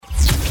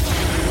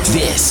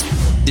This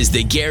is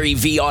the Gary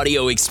V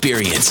audio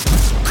experience.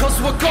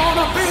 'Cause we're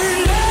gonna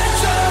be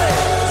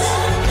legends.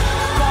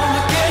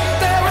 Gonna get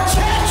their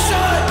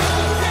attention.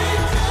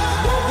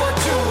 What we're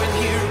doing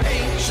here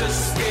ain't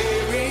just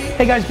scary.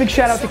 Hey guys, big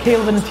shout out to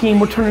Caleb and the team.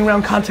 We're turning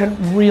around content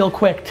real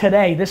quick.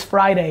 Today, this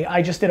Friday,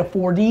 I just did a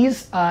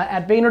 4Ds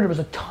at Vayner. There was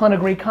a ton of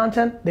great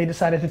content. They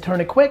decided to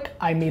turn it quick.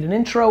 I made an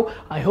intro.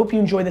 I hope you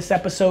enjoy this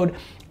episode.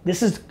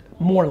 This is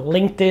more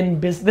LinkedIn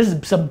business. This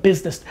is some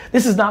business.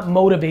 This is not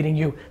motivating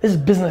you. This is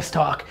business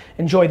talk.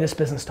 Enjoy this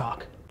business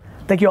talk.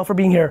 Thank you all for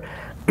being here.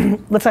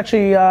 Let's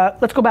actually,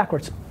 let's go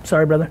backwards.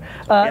 Sorry, brother.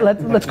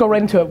 Let's go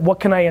right into it. What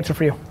can I answer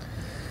for you?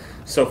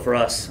 So for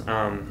us,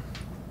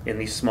 in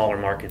these smaller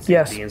markets,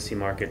 Yes. these DNC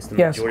markets, the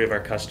Yes. majority of our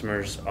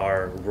customers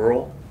are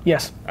rural.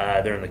 Yes.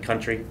 They're in the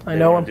country. I They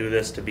know want 'em. to do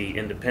this to be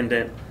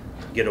independent,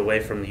 get away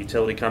from the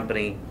utility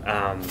company.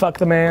 Fuck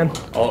the man.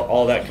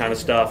 all that kind of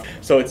stuff.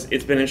 So it's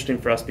been interesting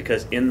for us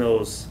because in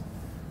those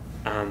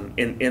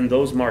in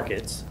those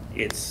markets,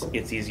 it's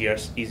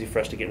easy for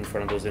us to get in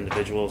front of those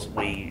individuals.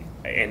 And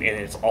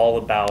it's all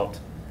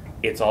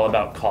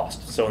about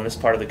cost. So in this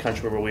part of the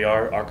country where we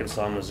are,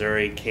 Arkansas,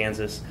 Missouri,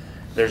 Kansas,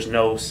 there's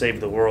no save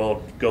the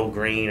world, go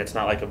green. It's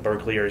not like a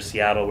Berkeley or a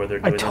Seattle where they're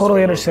doing this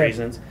totally for those understand.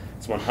 reasons.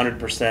 It's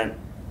 100%.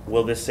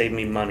 Will this save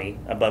me money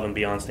above and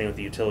beyond staying with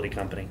the utility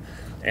company?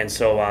 And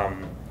so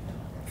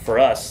for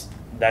us,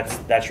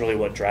 that's really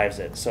what drives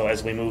it. So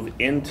as we move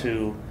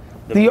into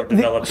the more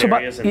developed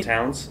areas and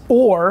towns,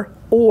 or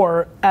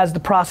as the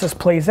process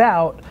plays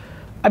out,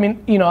 I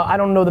mean, I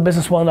don't know the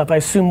business well enough. I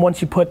assume once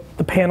you put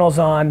the panels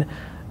on,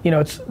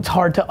 it's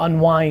hard to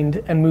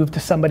unwind and move to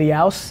somebody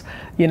else,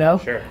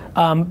 Sure.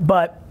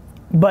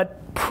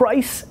 But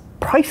price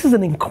is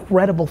an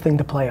incredible thing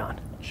to play on.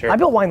 Sure. I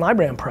built Wine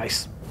Library on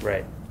price.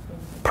 Right.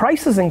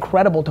 Price is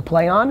incredible to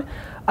play on.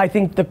 I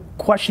think the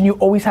question you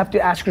always have to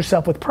ask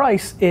yourself with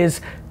price is,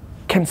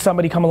 can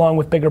somebody come along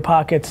with bigger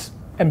pockets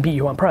and beat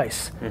you on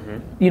price?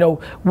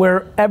 Mm-hmm.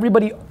 Where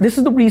everybody, this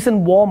is the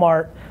reason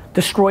Walmart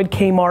destroyed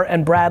Kmart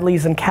and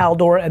Bradley's and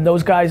Caldor and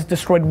those guys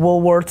destroyed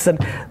Woolworths.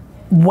 And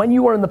when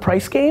you are in the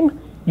price game,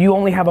 you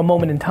only have a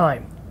moment in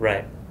time.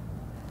 Right.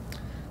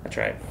 That's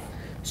right.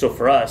 So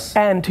for us,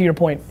 And to your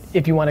point,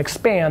 if you want to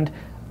expand,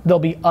 there'll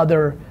be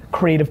other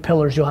creative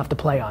pillars you'll have to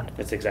play on.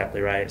 that's exactly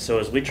right. So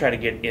as we try to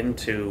get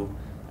into,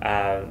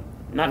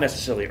 not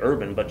necessarily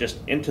urban, but just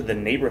into the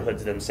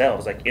neighborhoods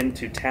themselves, like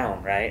into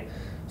town, right?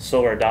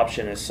 Solar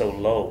adoption is so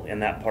low in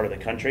that part of the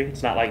country.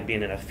 It's not like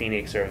being in a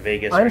Phoenix or a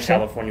Vegas I or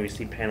understand. California. We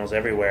see panels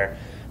everywhere.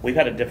 We've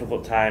had a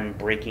difficult time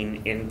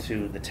breaking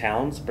into the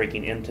towns,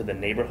 breaking into the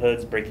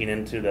neighborhoods, breaking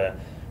into the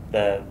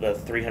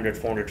 $300,000,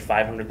 $400,000,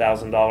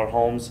 $500,000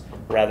 homes,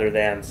 rather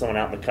than someone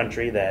out in the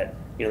country that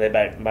they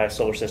buy a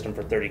solar system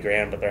for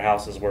 $30,000, but their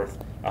house is worth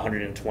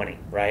 120,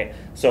 right?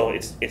 So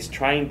it's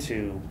trying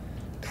to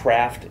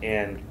craft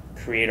and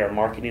create our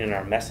marketing and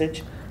our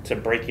message to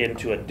break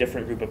into a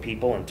different group of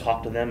people and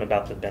talk to them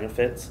about the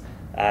benefits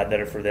that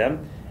are for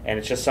them. And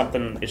it's just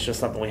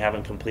something we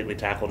haven't completely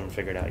tackled and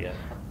figured out yet.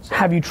 So,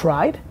 Have you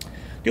tried?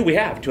 dude, we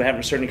have to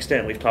a certain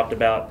extent. We've talked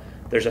about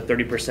there's a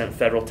 30%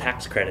 federal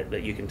tax credit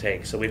that you can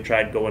take. So we've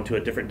tried going to a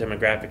different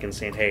demographic and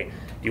saying, hey,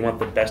 do you want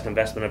the best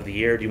investment of the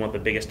year? Do you want the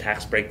biggest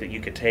tax break that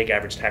you could take?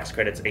 Average tax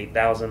credit's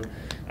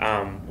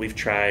 $8,000. We've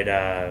tried,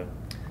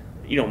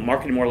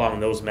 marketing more along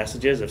those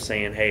messages of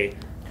saying, hey,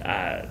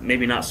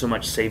 maybe not so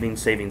much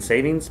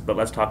savings, but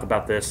let's talk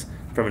about this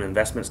from an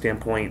investment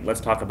standpoint.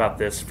 Let's talk about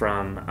this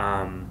from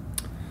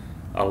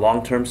a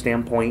long-term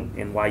standpoint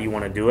and why you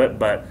want to do it.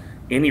 But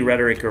any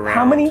rhetoric around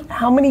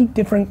How many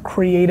different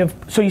creative,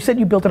 so you said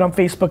you built it on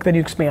Facebook, then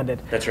you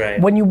expanded. That's right.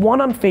 When you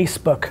won on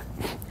Facebook,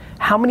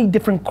 how many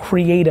different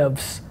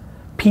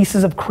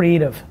pieces of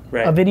creative,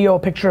 Right. a video, a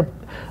picture,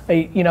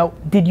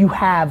 did you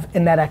have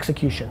in that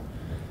execution?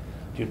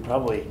 Dude,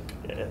 probably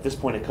at this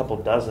point a couple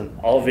dozen.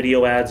 All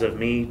video ads of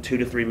me, 2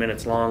 to 3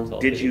 minutes long.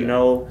 Did you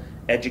know?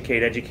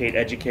 Educate.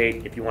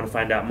 If you want to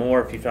find out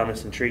more, if you found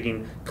this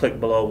intriguing, click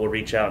below. We'll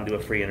reach out and do a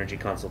free energy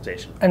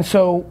consultation. And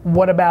so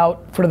what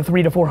about for the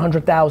 300,000 to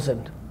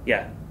 400,000?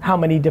 Yeah. How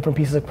many different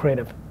pieces of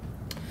creative?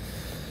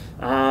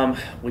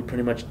 We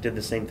pretty much did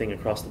the same thing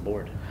across the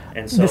board.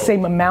 And so The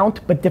same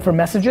amount, but different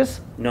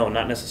messages? No,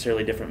 not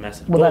necessarily different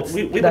messages. Well,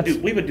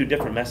 we would do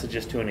different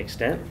messages to an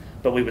extent,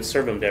 but we would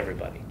serve them to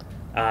everybody.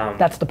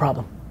 That's the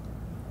problem.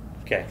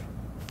 Okay.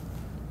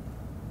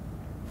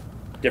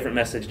 Different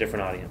message,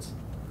 different audience.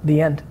 The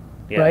end,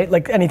 Yeah. right?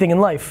 Like anything in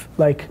life,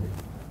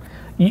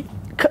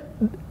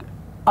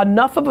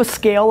 enough of a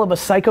scale of a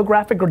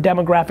psychographic or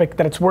demographic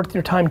that it's worth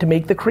your time to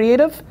make the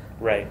creative,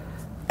 Right.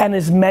 and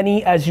as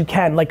many as you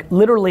can. Like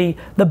literally,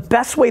 the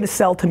best way to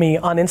sell to me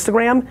on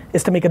Instagram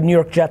is to make a New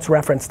York Jets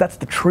reference. That's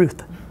the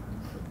truth.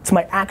 It's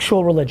my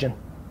actual religion.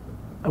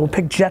 I will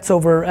pick Jets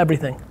over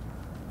everything.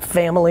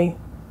 Family,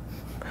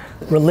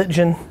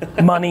 religion,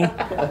 money,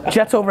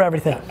 Jets over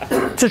everything.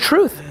 It's the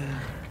truth.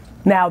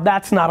 Now,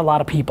 that's not a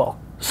lot of people.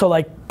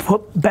 So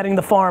betting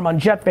the farm on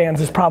Jet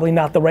fans is probably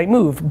not the right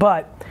move.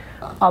 But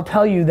I'll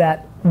tell you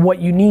that what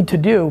you need to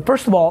do,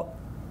 first of all,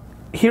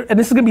 here, and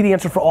this is gonna be the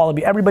answer for all of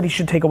you. Everybody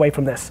should take away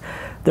from this.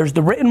 There's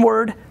the written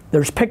word,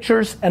 there's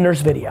pictures, and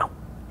there's video.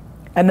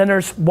 And then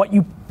there's what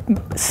you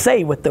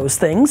say with those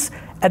things,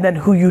 and then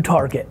who you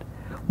target.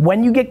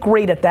 When you get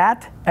great at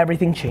that,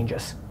 everything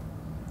changes.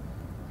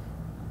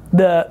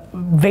 The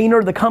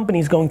Vayner, the company,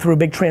 is going through a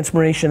big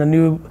transformation, a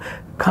new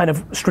kind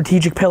of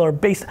strategic pillar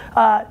based.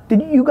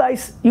 Did you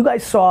guys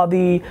saw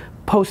the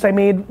post I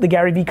made, the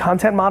Gary Vee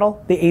content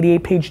model, the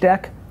 88-page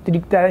deck?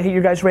 Did that hit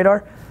your guys'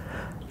 radar?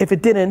 If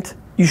it didn't,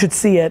 you should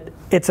see it.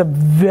 It's a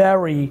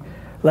very,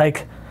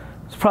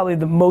 it's probably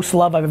the most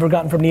love I've ever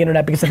gotten from the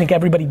internet, because I think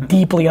everybody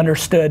deeply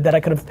understood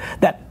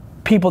that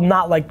people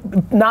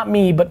not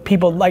me, but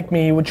people like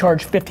me would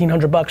charge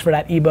 $1,500 for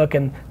that ebook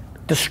and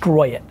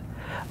destroy it.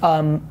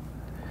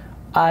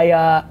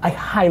 I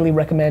highly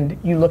recommend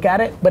you look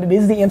at it, but it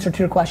is the answer to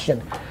your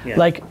question.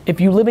 Yeah. If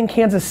you live in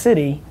Kansas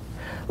City,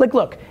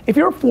 look, if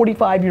you're a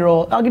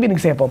 45-year-old, I'll give you an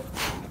example.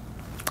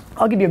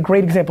 I'll give you a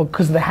great example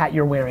because of the hat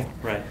you're wearing.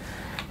 Right.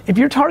 If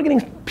you're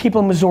targeting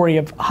people in Missouri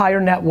of higher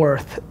net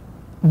worth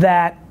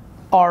that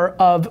are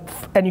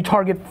and you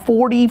target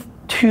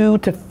 42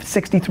 to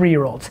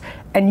 63-year-olds,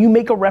 and you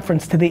make a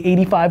reference to the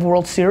 85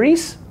 World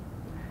Series,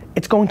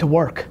 it's going to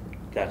work.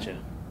 Gotcha.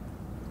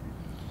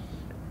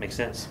 Makes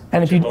sense.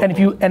 And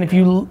if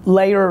you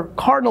layer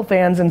Cardinal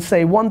fans and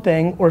say one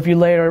thing, or if you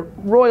layer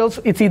Royals,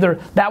 it's either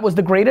that was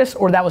the greatest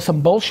or that was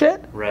some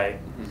bullshit. Right.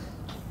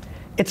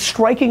 It's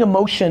striking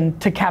emotion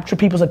to capture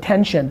people's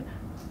attention,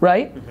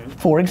 right? Mm-hmm.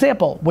 For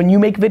example, when you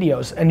make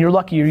videos and you're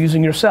lucky you're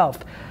using yourself,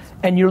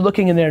 and you're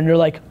looking in there and you're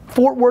like,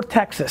 Fort Worth,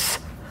 Texas,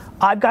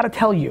 I've got to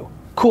tell you,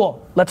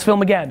 cool, let's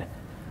film again.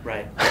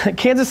 Right.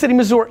 Kansas City,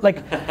 Missouri,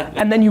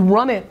 and then you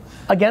run it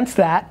against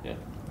that. Yeah.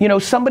 You know,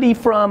 somebody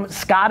from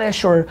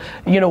Scottish or,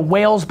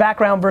 Wales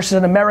background versus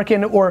an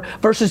American, or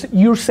versus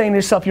you're saying to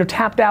yourself, you're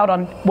tapped out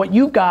on what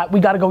you've got, we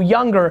got to go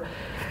younger.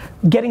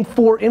 Getting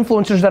 4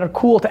 influencers that are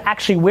cool to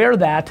actually wear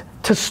that,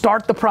 to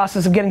start the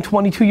process of getting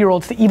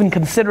 22-year-olds to even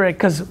consider it,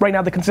 because right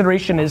now the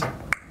consideration is,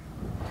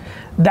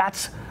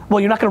 well,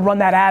 you're not going to run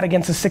that ad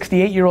against a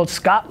 68-year-old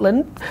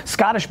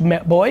Scottish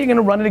boy. You're going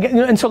to run it again,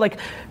 and so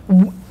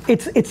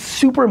it's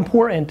super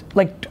important.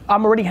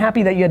 I'm already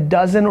happy that you had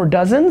dozen or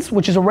dozens,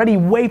 which is already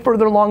way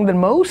further along than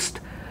most,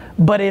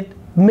 but it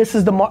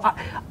misses the mark.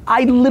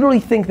 I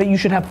literally think that you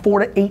should have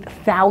 4,000 to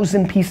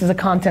 8,000 pieces of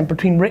content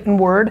between written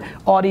word,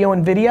 audio,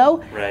 and video,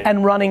 right,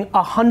 and running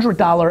a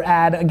 $100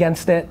 ad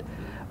against it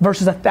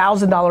versus a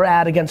 $1,000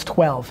 ad against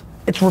 12.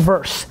 It's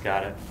reverse.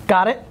 Got it.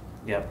 Got it?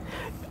 Yep.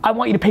 I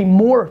want you to pay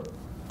more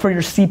for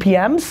your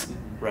CPMs,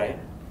 right?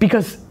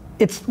 Because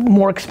it's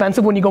more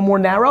expensive when you go more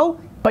narrow,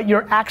 but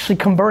you're actually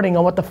converting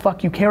on what the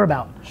fuck you care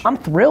about. Sure. I'm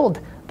thrilled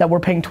that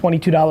we're paying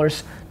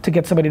 $22 to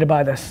get somebody to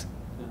buy this,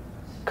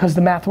 because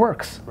the math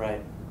works.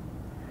 Right.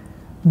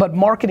 But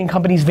marketing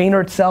companies,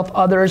 Vayner itself,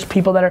 others,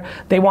 people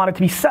they want it to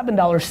be $7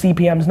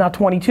 CPMs, not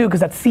 22, because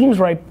that seems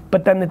right,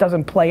 but then it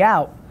doesn't play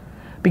out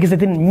because it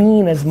didn't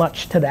mean as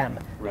much to them.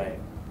 Right.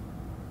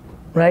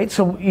 Right?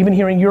 So even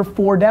hearing your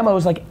 4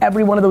 demos,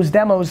 every one of those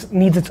demos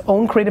needs its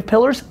own creative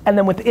pillars, and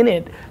then within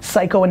it,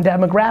 psycho and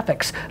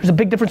demographics. There's a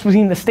big difference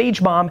between the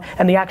stage mom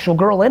and the actual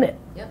girl in it.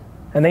 Yep.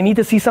 And they need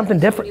to see something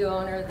different.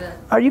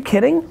 Are you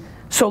kidding?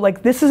 So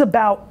this is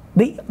about,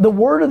 the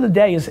word of the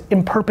day is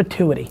in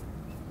perpetuity.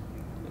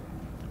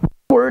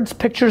 Words,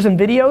 pictures, and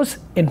videos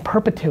in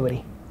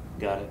perpetuity.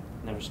 Got it.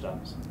 Never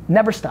stops.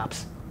 Never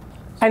stops.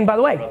 And by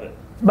the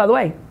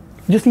way,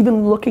 just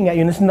even looking at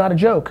you, and this is not a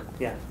joke.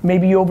 Yeah.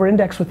 Maybe you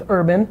over-index with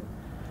urban,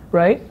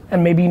 right?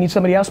 And maybe you need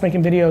somebody else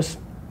making videos.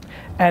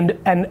 And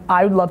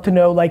I would love to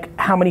know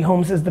how many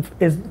homes is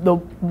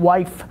the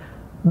wife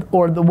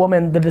or the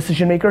woman, the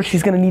decision maker.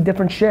 She's gonna need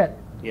different shit.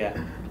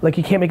 Yeah.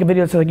 You can't make a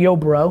video that's yo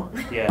bro.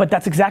 Yeah. But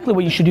that's exactly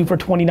what you should do for a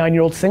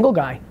 29-year-old single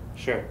guy.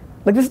 Sure.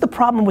 This is the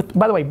problem with,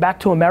 by the way, back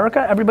to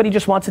America, everybody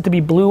just wants it to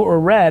be blue or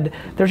red.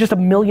 There's just a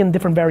million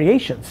different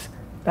variations.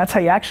 That's how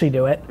you actually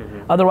do it.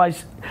 Mm-hmm.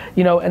 Otherwise,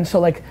 and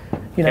so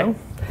can't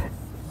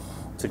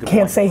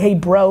point. Say hey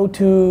bro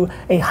to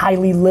a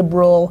highly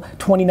liberal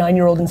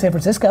 29-year-old in San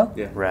Francisco.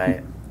 Yeah.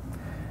 Right.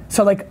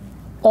 So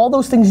all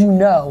those things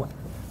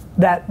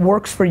that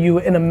works for you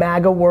in a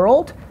MAGA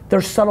world,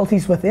 there's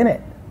subtleties within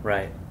it.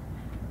 Right.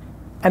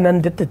 And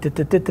then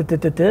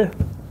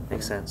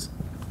Makes sense.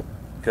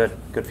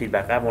 Good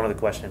feedback. I have one other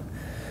question.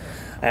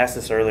 I asked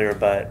this earlier,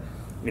 but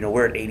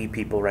we're at 80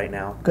 people right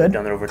now. Good. We've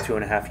done it over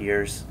 2.5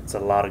 years. It's a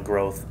lot of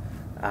growth.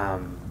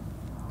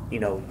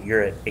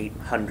 You're at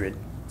 800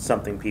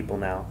 something people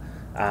now.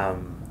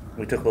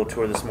 We took a little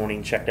tour this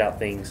morning, checked out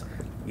things.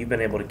 You've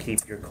been able to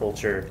keep your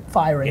culture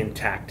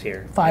intact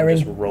here.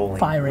 Just rolling,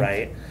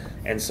 right?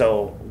 And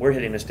so we're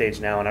hitting a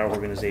stage now in our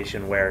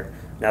organization where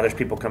now there's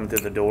people coming through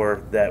the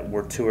door that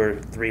were 2 or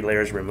 3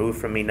 layers removed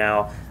from me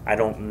now. I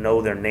don't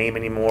know their name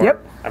anymore.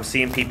 Yep. I'm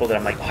seeing people that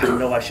I'm like, I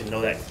know I should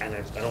know that, and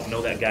I don't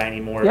know that guy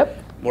anymore. Yep.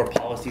 More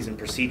policies and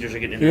procedures are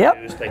getting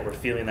introduced. We're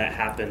feeling that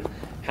happen.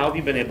 How have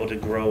you been able to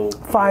grow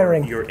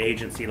your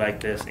agency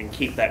like this and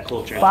keep that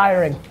culture?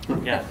 Firing.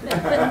 Yeah.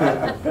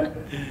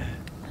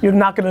 You're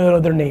not gonna know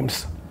their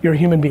names. You're a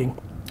human being.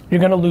 You're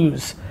gonna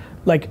lose.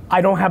 Like,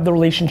 I don't have the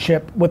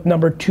relationship with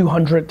number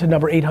 200 to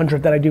number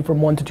 800 that I do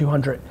from 1 to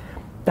 200.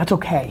 That's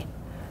okay.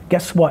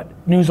 Guess what?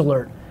 News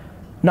alert.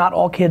 Not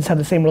all kids have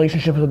the same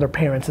relationships with their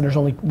parents, and there's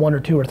only 1 or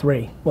 2 or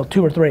 3. Well,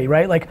 2 or 3,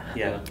 right? Like,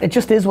 it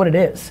just is what it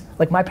is.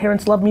 Like, my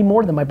parents love me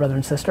more than my brother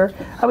and sister.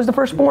 I was the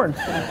firstborn.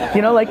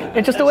 You know, like,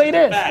 it's just the way it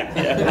is.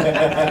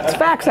 It's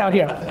facts out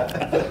here.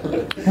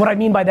 What I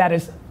mean by that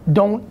is,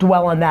 don't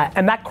dwell on that.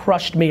 And that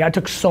crushed me. I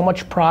took so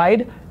much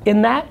pride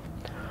in that,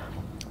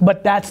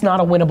 but that's not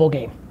a winnable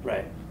game.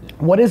 Right.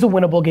 What is a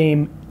winnable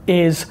game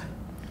is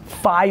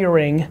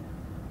firing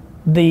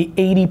the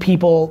 80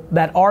 people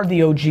that are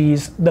the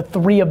OGs, the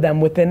 3 of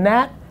them within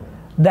that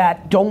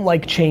don't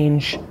like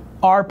change,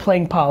 are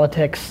playing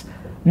politics,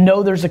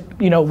 know there's a,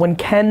 when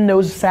Ken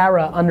knows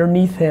Sarah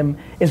underneath him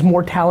is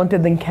more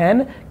talented than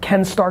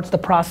Ken starts the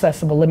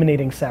process of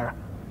eliminating Sarah.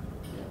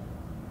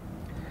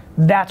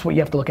 That's what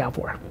you have to look out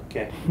for.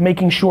 Okay.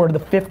 Making sure the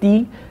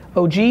 50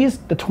 OGs,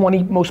 the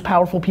 20 most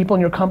powerful people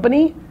in your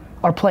company,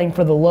 are playing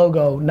for the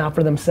logo, not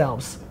for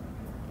themselves.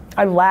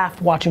 I laugh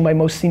watching my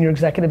most senior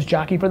executives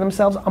jockey for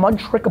themselves. I'm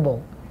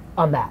untrickable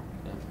on that.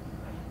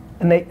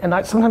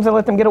 And sometimes I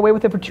let them get away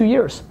with it for 2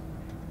 years.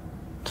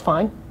 It's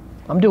fine.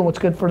 I'm doing what's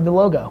good for the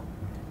logo.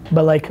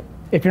 But like,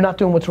 if you're not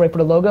doing what's right for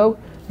the logo,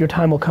 your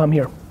time will come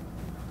here.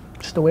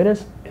 Just the way it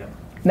is. Yeah.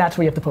 And that's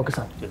what you have to focus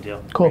on. Good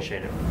deal. Cool.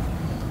 Appreciate it.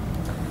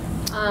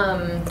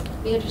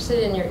 Be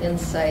interested in your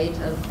insight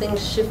of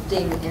things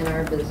shifting in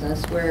our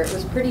business where it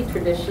was pretty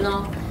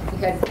traditional. You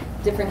had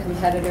different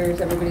competitors,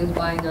 everybody was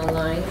buying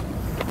online.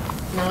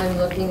 Now I'm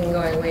looking and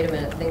going, wait a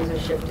minute, things are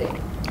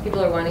shifting.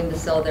 People are wanting to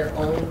sell their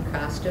own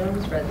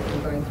costumes rather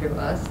than going through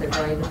us. They're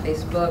going to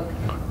Facebook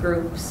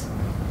groups.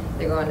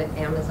 They're going to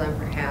Amazon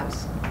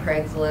perhaps,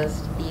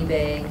 Craigslist,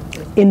 eBay.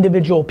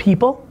 Individual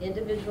people?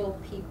 Individual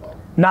people.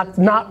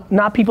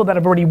 Not people that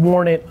have already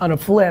worn it on a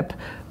flip,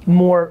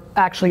 more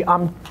actually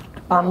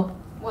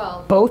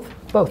well, both?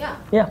 Both.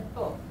 Yeah.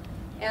 Both.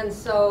 And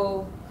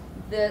so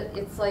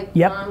it's like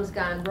mom's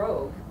gone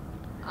rogue.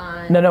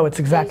 No, it's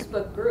exactly.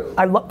 Facebook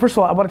group. First of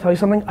all, I want to tell you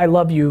something. I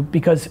love you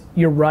because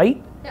you're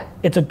right. Yeah.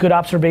 It's a good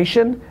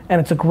observation,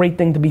 and it's a great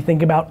thing to be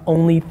thinking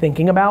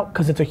about,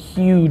 because it's a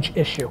huge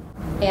issue.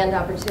 And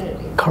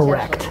opportunity.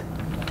 Correct. Potentially.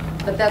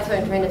 But that's what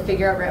I'm trying to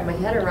figure out, wrap my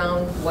head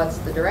around what's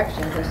the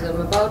direction. Because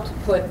I'm about to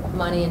put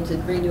money into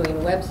redoing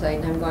a website,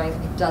 and I'm going,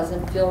 it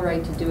doesn't feel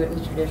right to do it in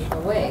the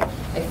traditional way.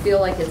 I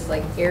feel like it's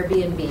like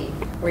Airbnb,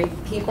 where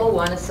people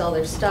want to sell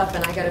their stuff,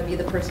 and I got to be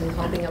the person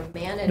helping them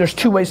manage. There's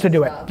 2 ways to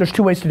do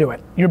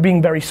it. You're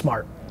being very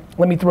smart.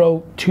 Let me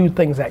throw 2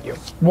 things at you.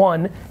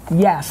 1,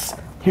 yes,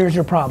 here's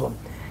your problem.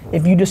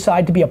 If you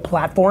decide to be a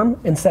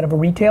platform instead of a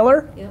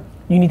retailer,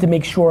 you need to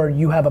make sure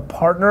you have a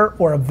partner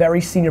or a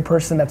very senior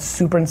person that's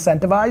super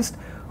incentivized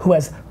who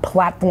has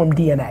platform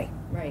DNA.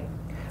 Right.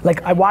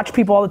 Like, I watch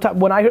people all the time.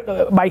 When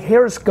my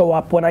hairs go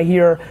up when I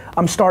hear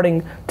I'm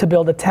starting to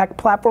build a tech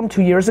platform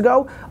 2 years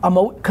ago,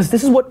 because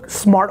this is what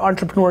smart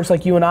entrepreneurs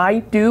like you and I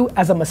do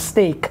as a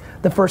mistake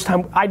the first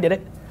time I did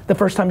it, the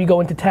first time you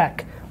go into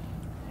tech.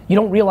 You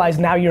don't realize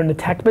now you're in the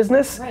tech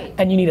business,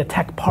 and you need a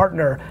tech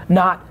partner,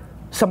 not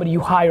somebody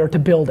you hire to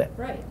build it.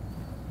 Right.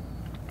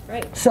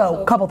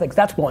 So, a couple things.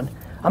 That's one.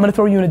 I'm going to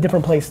throw you in a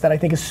different place that I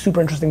think is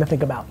super interesting to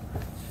think about.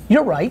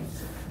 You're right.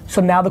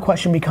 So now the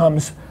question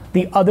becomes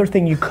the other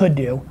thing you could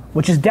do,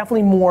 which is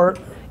definitely more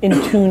in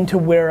tune to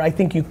where I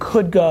think you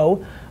could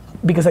go,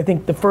 because I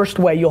think the first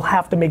way you'll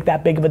have to make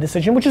that big of a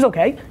decision, which is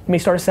okay. You may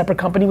start a separate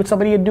company with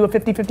somebody and do a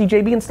 50-50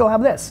 JV and still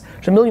have this.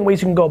 There's a million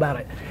ways you can go about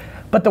it.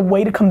 But the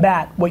way to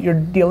combat what you're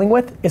dealing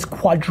with is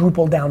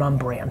quadruple down on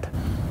brand.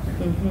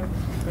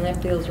 Mm-hmm. And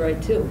that feels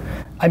right too.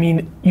 I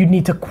mean, you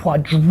need to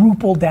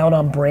quadruple down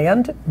on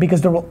brand,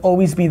 because there will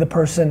always be the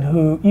person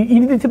who, you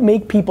need to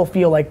make people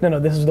feel like, no,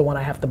 this is the one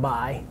I have to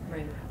buy.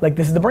 Right. Like,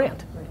 this is the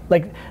brand. Right.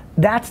 Like,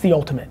 that's the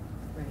ultimate.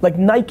 Right. Like,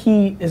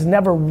 Nike is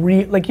never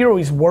like, you're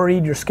always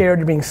worried, you're scared,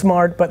 you're being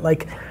smart, but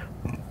like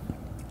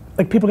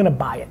people are gonna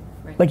buy it.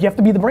 Right. Like, you have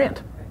to be the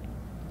brand.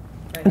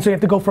 Right. And so you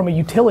have to go from a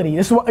utility.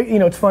 This is what,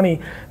 it's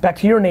funny, back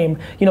to your name,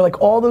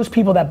 like all those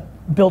people that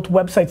built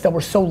websites that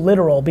were so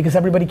literal because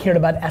everybody cared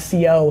about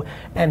SEO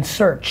and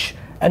search.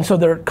 And so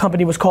their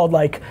company was called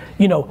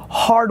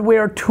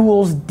Hardware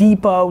Tools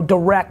Depot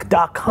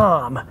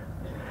Direct.com.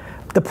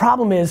 The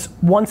problem is,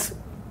 once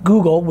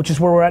Google, which is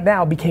where we're at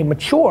now, became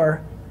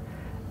mature,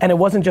 and it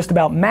wasn't just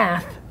about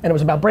math, and it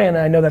was about brand,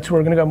 and I know that's where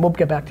we're gonna go, and we'll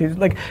get back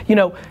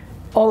to,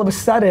 all of a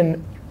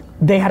sudden,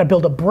 they had to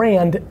build a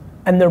brand,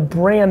 and their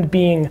brand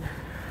being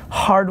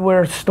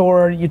hardware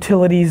store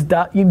utilities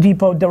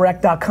depot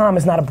direct.com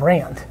is not a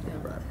brand.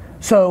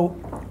 So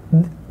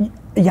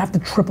you have to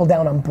triple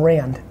down on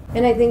brand.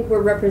 And I think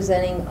we're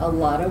representing a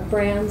lot of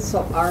brands,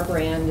 so our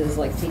brand is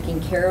like taking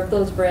care of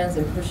those brands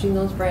and pushing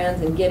those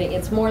brands and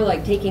it's more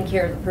like taking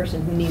care of the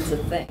person who needs a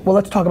thing. Well,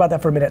 let's talk about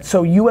that for a minute.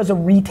 So you as a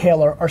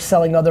retailer are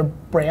selling other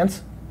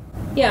brands?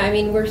 Yeah, I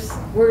mean,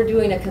 we're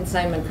doing a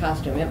consignment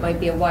costume. It might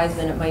be a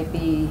Wiseman, it might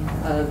be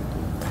a,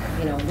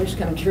 Wish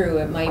Come True,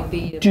 it might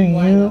be do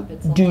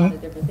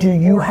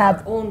you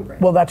have our own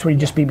brand. Well, that's where you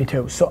just beat me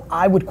to. So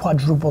I would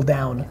quadruple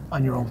down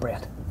on your own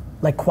brand.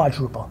 like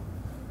quadruple.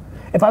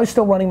 If I was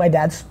still running my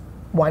dad's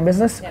wine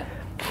business, Yeah.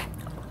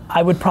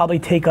 I would probably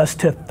take us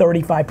to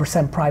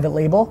 35% private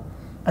label,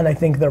 and I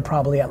think they're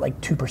probably at like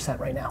 2%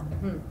 right now.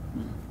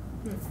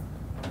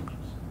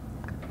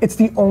 It's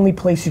the only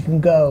place you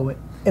can go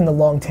in the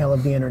long tail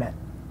of the internet.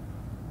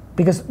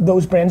 Because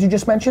those brands you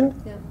just mentioned,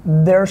 Yeah.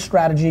 their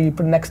strategy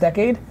for the next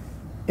decade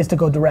is to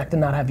go direct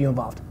and not have you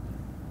involved.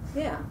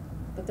 Yeah,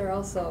 but they're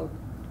also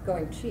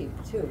going cheap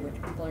too, which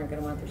people aren't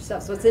going to want their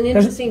stuff. So it's an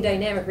interesting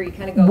dynamic where you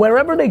kind of go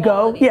Wherever they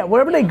go, quality.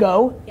 wherever they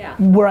go, Yeah.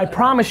 where I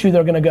promise you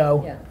they're gonna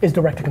go Yeah. is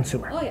direct to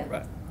consumer. Oh yeah,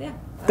 Right. yeah,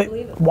 I They-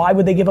 believe it. why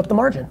would they give up the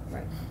margin?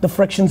 Right, The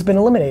friction's been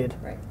eliminated,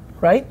 right.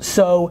 right?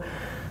 So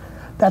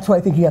that's what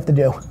I think you have to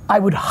do. I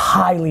would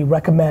highly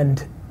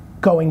recommend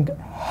going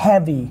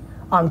heavy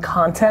on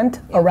content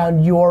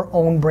around your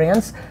own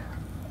brands,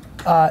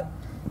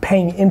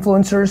 paying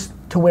influencers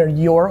to wear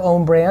your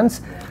own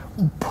brands,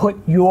 put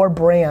your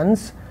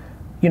brands,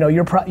 you know,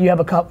 you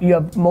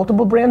have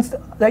multiple brands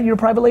that you're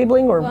private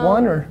labeling, or Well,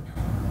 one, or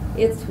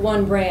It's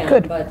one brand,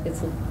 Good. but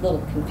it's a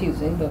little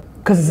confusing. But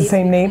because it's the needs to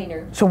same be name.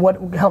 cleaner. So what?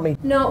 Help me.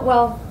 No,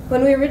 well,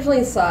 when we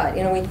originally saw it,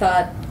 you know, we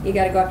thought you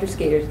got to go after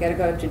skaters, you got to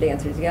go after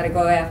dancers, you got to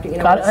go after, you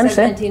know, Got it, I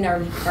understand. segmenting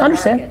our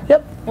Understand, market.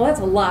 yep. Well,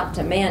 that's a lot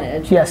to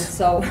manage. Yes. And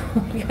so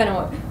we kind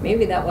of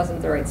maybe that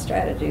wasn't the right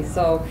strategy.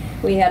 So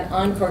we had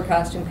Encore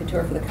Costume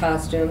Couture for the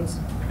costumes,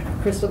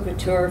 Crystal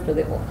Couture for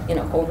the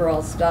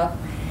overall stuff,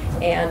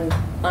 and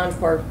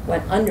Encore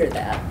went under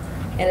that.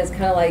 And it's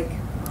kind of like,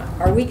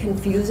 are we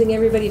confusing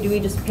everybody? Do we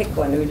just pick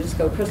one? Do we just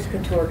go Crystal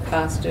Couture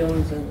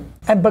costumes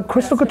But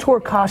Crystal Couture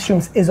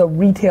Costumes is a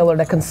retailer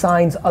that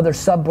consigns other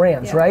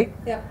sub-brands, Yeah. right?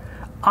 Yeah.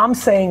 I'm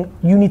saying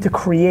you need to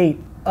create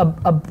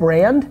a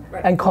brand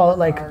Right. and call it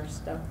like, Our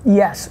stuff.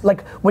 yes,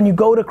 like when you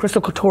go to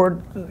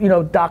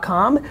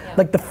crystalcouture.com,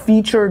 like the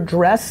featured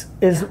dress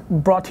is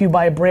brought to you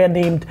by a brand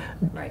named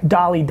Right.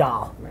 Dolly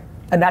Doll. Right.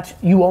 And that's,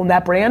 you own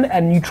that brand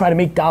and you try to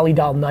make Dolly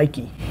Doll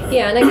Nike.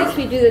 Yeah, and I guess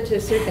we do that to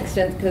a certain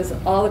extent because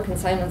all the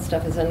consignment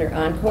stuff is under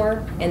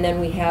Encore, and then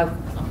we have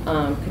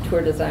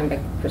Couture designed by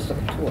Crystal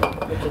Couture,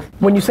 which is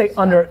When you say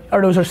under,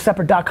 are those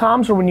separate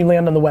 .coms or when you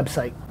land on the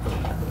website?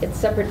 it's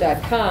separate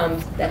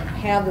 .coms that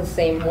have the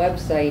same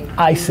website.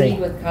 I We see. lead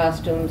with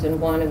costumes in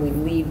one, and we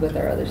lead with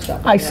our other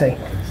stuff. in I the see. other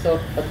one. So,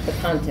 but the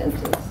content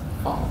is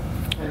all.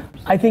 100%.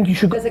 I think you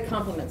should. Because it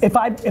complements. If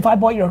I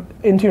bought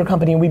into your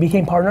company and we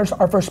became partners,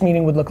 our first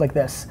meeting would look like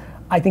this.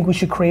 I think we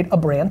should create a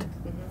brand,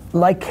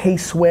 like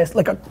K-Swiss,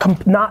 like a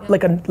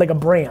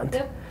brand,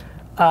 Yep,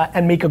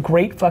 and make a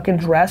great fucking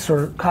dress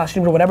or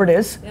costume or whatever it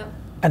is, yep,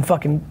 and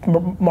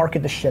fucking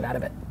market the shit out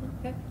of it.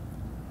 okay.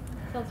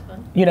 Sounds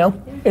fun. You know,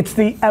 it's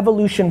the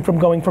evolution from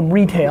going from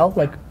retail,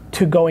 like,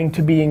 to going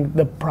to being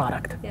the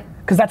product. Yeah.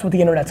 Because that's what the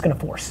internet's gonna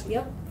force,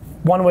 Yep,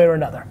 one way or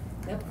another.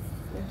 yep.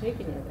 We're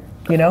taking you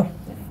there. You know?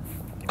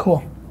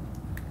 Cool.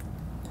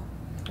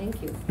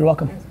 Thank you. You're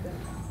welcome. That's good.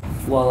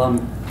 Well,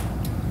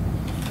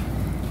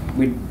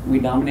 we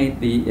dominate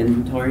the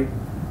inventory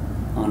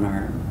on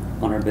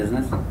our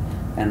business,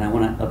 and I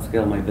want to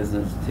upscale my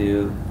business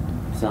to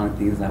selling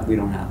things that we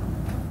don't have.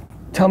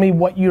 Tell me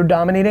what you're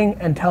dominating,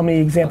 and tell me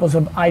examples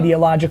of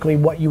ideologically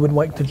what you would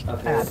like to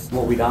add.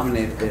 What we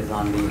dominate is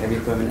on the heavy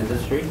equipment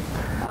industry.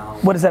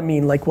 What does that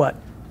mean? Like what?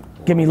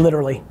 Give me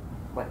literally.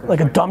 Like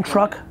a dump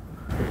truck?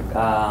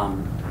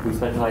 We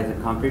specialize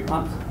in concrete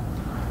pumps.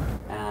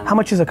 And How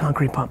much is a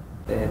concrete pump?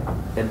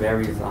 It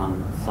varies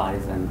on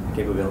size and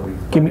capabilities.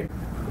 Give me-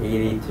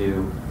 $80,000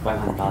 to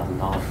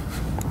 $500,000.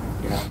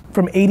 You know,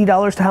 From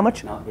 $80 to how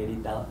much? no,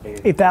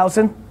 $80,000.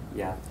 8,000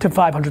 Yeah. to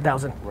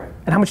 500,000. Right.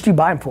 And how much do you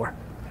buy them for?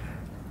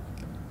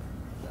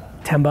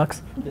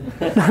 $10?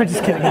 No, I'm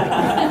just kidding.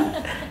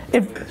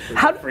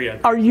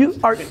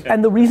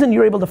 And the reason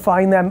you're able to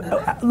find them,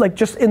 like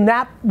just in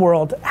that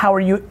world, how are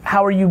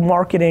you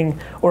marketing,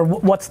 or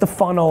what's the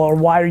funnel, or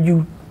why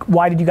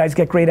did you guys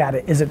get great at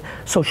it? Is it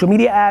social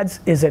media ads?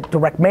 Is it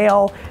direct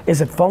mail?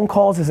 Is it phone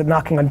calls? Is it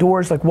knocking on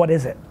doors? Like, what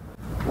is it?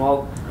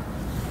 Well,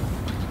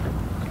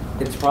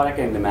 it's product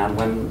in demand.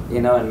 When,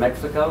 in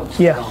Mexico,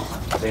 Yeah.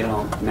 they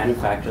don't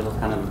manufacture those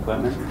kind of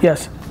equipment.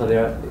 Yes. So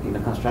they're,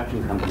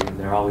 construction companies,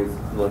 they're always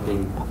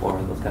looking for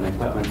those kind of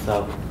equipment.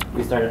 So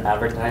we started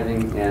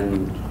advertising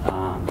in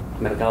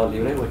Mercado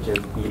Libre, which is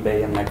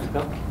eBay in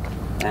Mexico.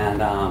 And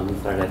we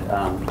started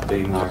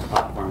doing our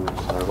platform, which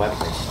is our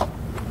website.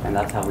 And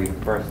that's how we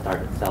first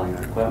started selling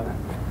our equipment.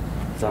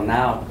 So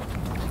now,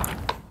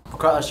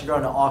 Carlos, you're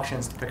going to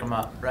auctions to pick them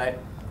up, right?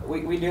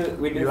 we do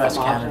US,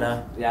 some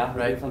Canada, auctions. Yeah, we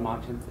right? do some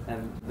auctions.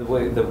 And the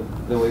way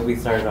we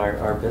started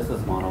our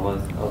business model was,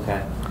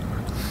 okay,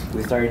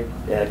 we started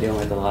dealing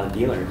with a lot of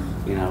dealers,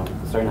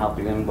 starting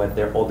helping them with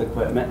their old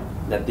equipment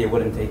that they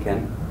wouldn't take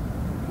in,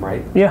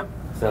 right? Yeah.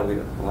 So we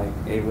like,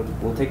 hey,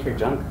 we'll take your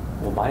junk,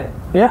 we'll buy it.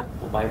 Yeah.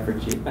 We'll buy it for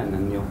cheap, and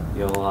then you'll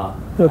You'll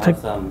have take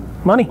some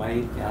money.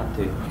 yeah,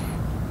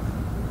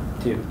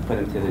 to put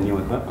into the new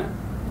equipment,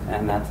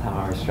 and that's how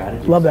our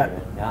strategy Love that.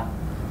 started. Yeah,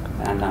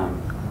 and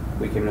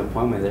we came to a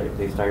point where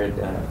they started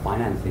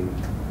financing,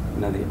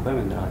 the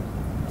equipment. They're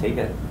like, take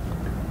it,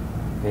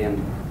 pay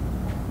in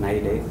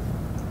 90 days.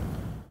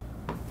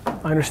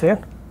 I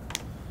understand.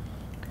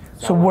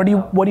 So what do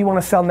you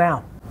want to sell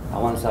now? I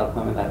want to sell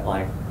equipment that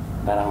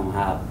I don't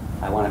have.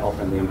 I want to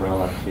open the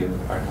umbrella to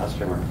our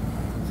customer.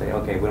 Say,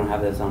 okay, we don't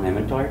have this on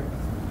inventory.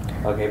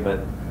 Okay, but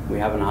we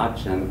have an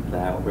option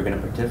that we're going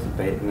to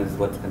participate, and this is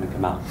what's going to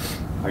come out.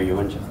 Are you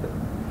interested?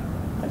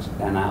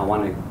 And I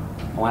want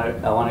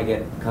to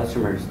get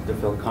customers to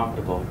feel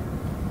comfortable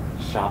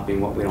shopping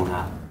what we don't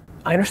have.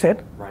 I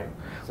understand. Right.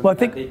 So Well, I that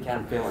think- they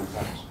can feel in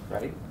touch,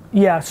 right?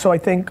 Yeah, so I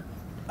think,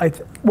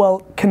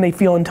 well, can they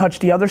feel in touch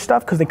the other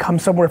stuff because they come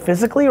somewhere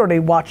physically, or they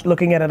watch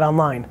looking at it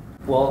online?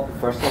 Well,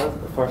 first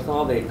of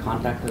all, they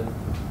contacted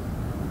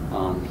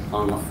on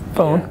the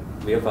Phone.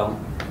 via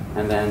phone,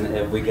 and then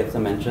if we get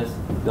some interest,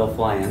 they'll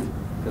fly in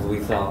because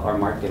we sell. Our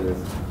market is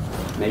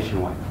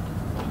nationwide,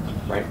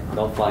 right?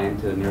 They'll fly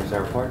into the nearest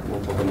airport.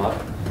 We'll pick them up,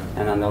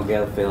 and then they'll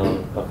get a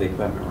feel of the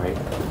equipment, right?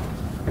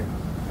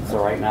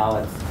 So right now,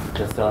 it's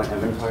just selling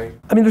inventory.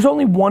 I mean, there's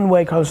only one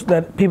way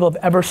that people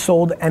have ever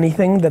sold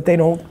anything that they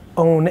don't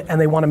own, and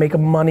they want to make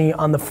money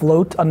on the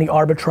float, on the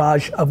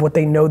arbitrage of what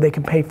they know they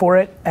can pay for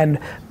it and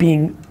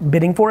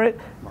bidding for it.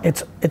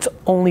 It's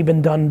only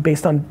been done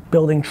based on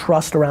building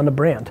trust around a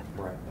brand.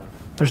 Right.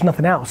 There's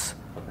nothing else.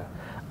 Okay.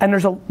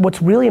 And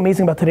what's really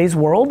amazing about today's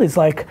world is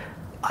like,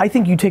 I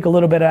think you take a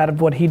little bit out of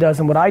what he does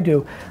and what I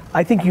do.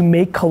 I think you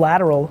make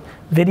collateral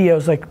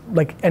videos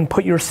like and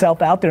put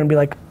yourself out there and be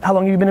like, how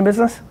long have you been in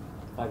business?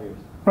 5 years.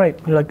 Right,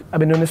 you're like, I've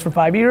been doing this for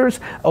 5 years,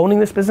 owning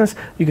this business.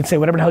 You can say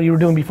whatever the hell you were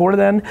doing before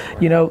then.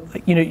 Right. You know,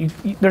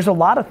 there's a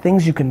lot of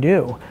things you can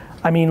do.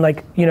 I mean,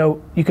 like,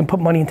 you can put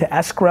money into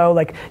escrow.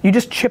 Like, you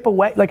just chip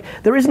away. Like,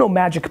 there is no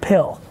magic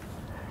pill.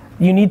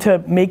 You need to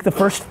make the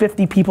first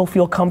 50 people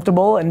feel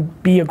comfortable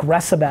and be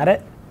aggressive at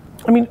it.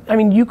 I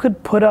mean, you could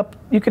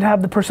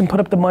have the person put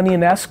up the money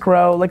in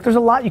escrow. Like, there's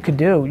a lot you could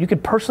do. You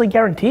could personally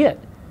guarantee it.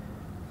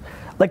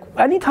 Like,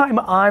 anytime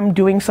I'm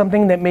doing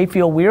something that may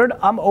feel weird,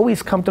 I'm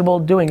always comfortable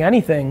doing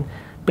anything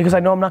because I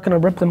know I'm not going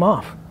to rip them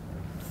off.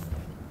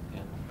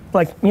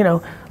 Like,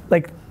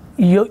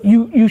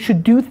 you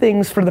should do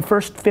things for the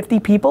first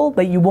 50 people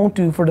that you won't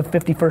do for the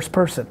 51st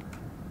person.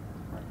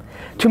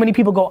 Too many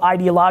people go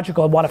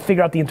ideological and want to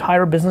figure out the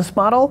entire business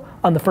model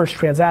on the first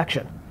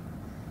transaction.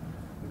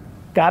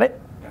 Got it?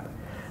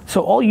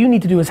 So all you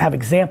need to do is have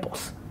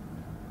examples,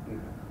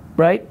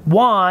 right?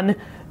 Juan,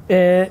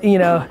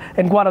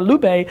 in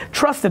Guadalupe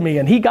trusted me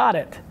and he got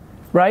it,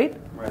 right?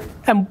 Right.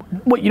 And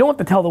what you don't have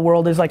to tell the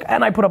world is like,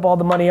 and I put up all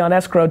the money on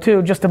escrow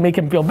too, just to make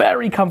him feel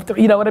very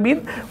comfortable, you know what I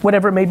mean?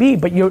 Whatever it may be,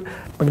 but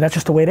that's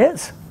just the way it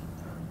is.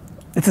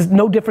 It's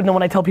no different than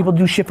when I tell people to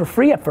do shit for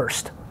free at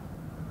first.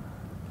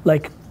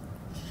 Like,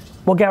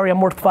 well, Gary,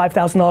 I'm worth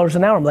 $5,000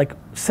 an hour. I'm like,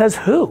 says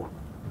who?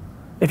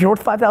 If you're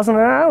worth $5,000 an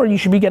hour, you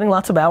should be getting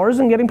lots of hours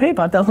and getting paid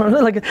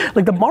 $5,000.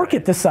 Like the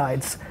market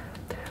decides.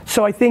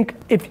 So I think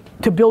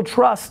to build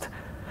trust,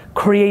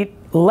 create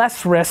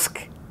less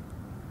risk,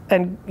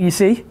 and you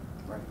see?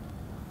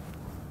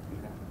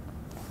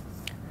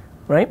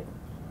 Right?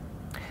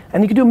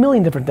 And you can do a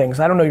million different things.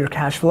 I don't know your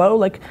cash flow.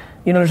 Like,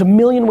 there's a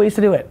million ways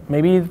to do it.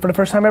 Maybe for the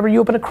first time ever, you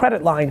open a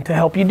credit line to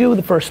help you do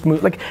the first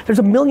move. Like, there's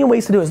a million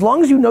ways to do it. As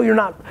long as you know you're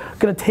not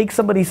gonna take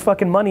somebody's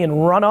fucking money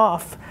and run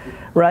off,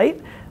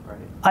 right?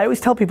 I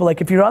always tell people,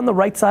 like, if you're on the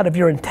right side of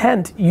your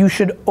intent, you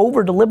should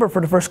over-deliver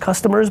for the first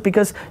customers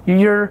because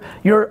your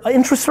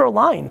interests are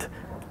aligned.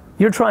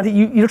 You're trying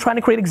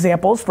to create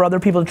examples for other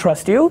people to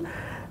trust you,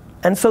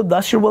 and so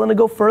thus you're willing to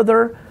go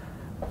further,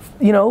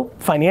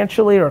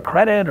 financially or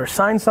credit or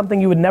sign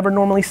something you would never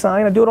normally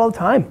sign. I do it all the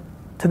time,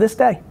 to this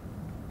day.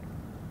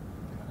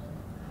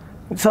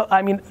 So,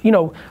 I mean,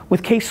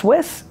 with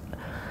K-Swiss,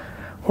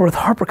 or with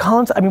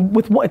HarperCollins,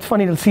 it's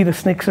funny to see the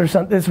Snicks or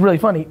something, it's really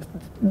funny.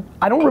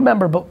 I don't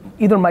remember, but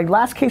either my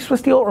last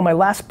K-Swiss deal or my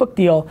last book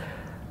deal,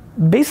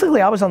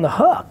 basically I was on the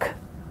hook.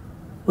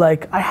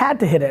 Like, I had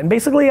to hit it. And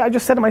basically I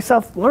just said to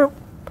myself, well,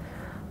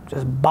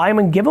 just buy them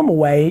and give them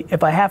away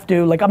if I have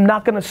to. Like, I'm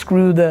not gonna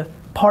screw the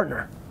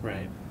partner.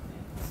 Right.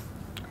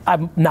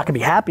 I'm not gonna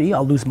be happy,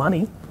 I'll lose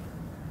money.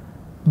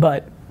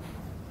 But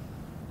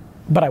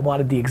I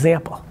wanted the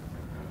example.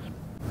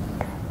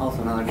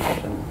 Also, another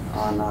question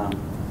on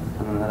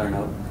another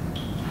note.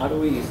 How do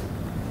we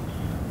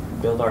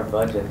build our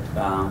budget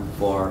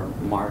for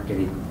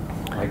marketing,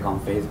 like on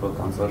Facebook,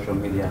 on social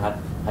media?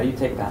 How do you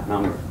take that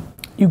number?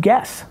 You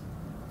guess.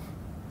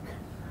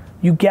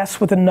 You guess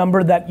with a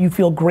number that you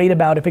feel great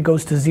about if it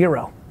goes to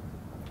zero.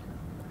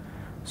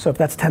 So if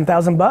that's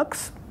 10,000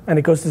 bucks and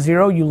it goes to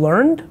zero, you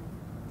learned.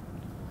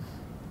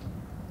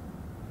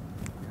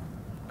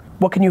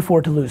 What can you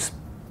afford to lose?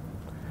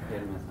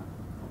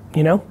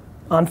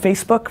 On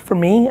Facebook, for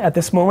me, at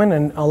this moment,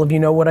 and all of you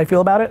know what I feel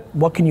about it,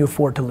 what can you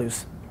afford to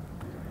lose?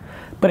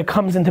 But it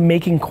comes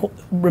into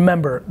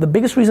remember, the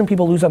biggest reason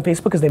people lose on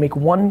Facebook is they make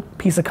one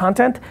piece of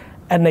content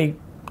and they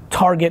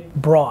target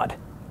broad.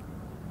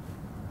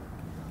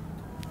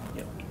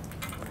 Yep.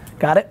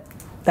 Got it?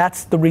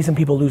 That's the reason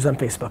people lose on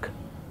Facebook.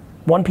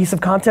 One piece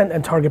of content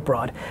and target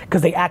broad,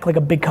 because they act like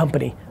a big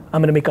company.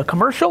 I'm gonna make a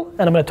commercial,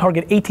 and I'm gonna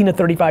target 18 to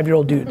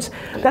 35-year-old dudes.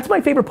 That's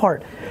my favorite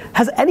part.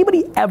 Has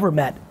anybody ever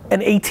met an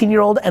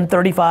 18-year-old and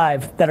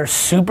 35 that are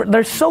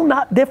they're so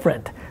not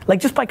different. Like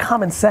just by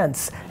common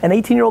sense, an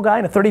 18-year-old guy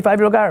and a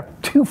 35-year-old guy are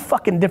two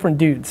fucking different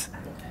dudes.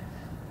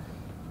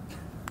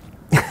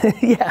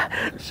 Yeah.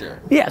 For sure.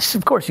 Yes,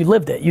 of course, you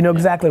lived it. You know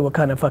exactly what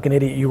kind of fucking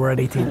idiot you were at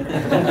 18.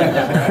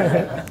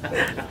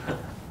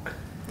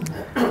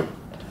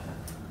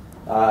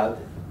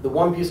 The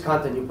one piece of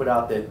content you put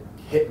out that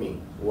hit me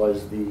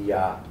was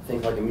the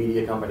think like a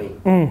media company.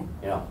 You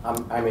know,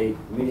 I'm a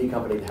media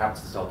company that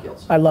happens to sell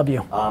kills. I love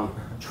you.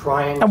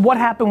 And what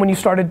happened when you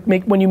started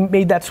when you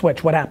made that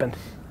switch? What happened?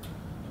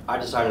 I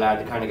decided I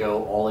had to kind of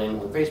go all in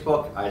on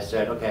Facebook. I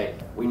said, okay,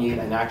 we need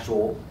an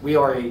actual. We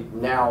are a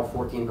now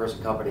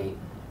 14-person company.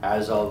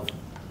 As of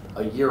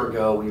a year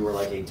ago, we were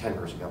like a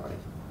 10-person company.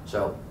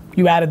 So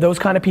you added those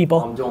kind of people.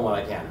 I'm doing what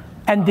I can.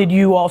 And did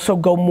you also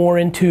go more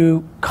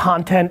into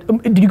content?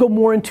 Did you go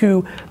more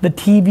into the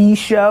TV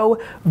show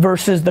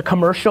versus the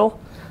commercial?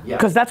 Yeah.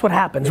 Because that's what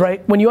happens,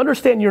 right? When you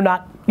understand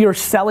you're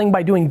selling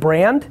by doing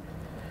brand,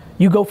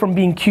 you go from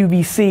being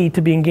QVC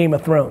to being Game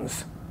of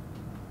Thrones.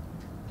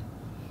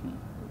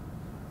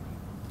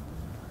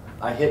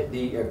 I hit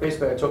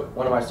basically I took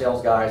one of my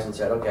sales guys and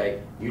said,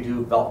 okay, you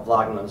do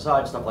vlogging on the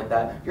side, stuff like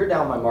that. You're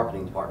down my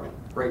marketing department.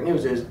 Great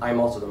news is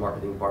I'm also the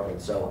marketing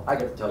department, so I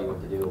get to tell you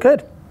what to do.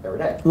 Good. Every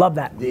day. Love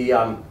that.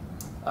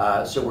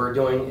 So we're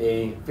doing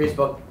a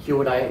Facebook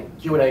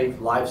Q&A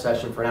live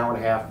session for an hour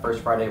and a half,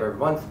 first Friday of every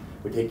month.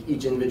 We take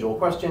each individual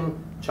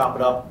question, chop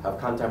it up, have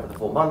content for the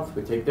full month.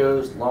 We take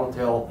those long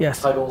tail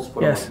titles,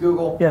 put them on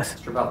Google,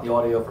 strip out the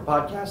audio for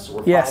podcasts. So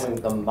we're following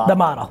the model. The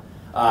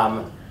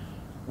model.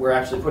 We're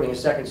actually putting a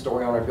second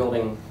story on our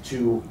building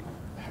to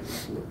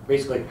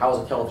basically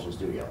house a television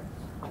studio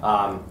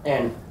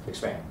and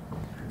expand.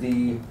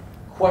 The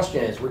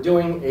question is, we're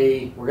going to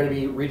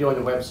be redoing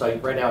the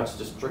website. Right now it's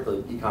just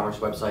strictly e-commerce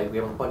website. We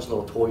have a bunch of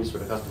little toys for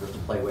the customers to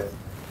play with.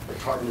 A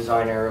carton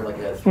designer, like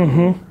a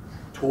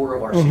tour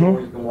of our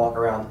store you can walk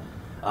around.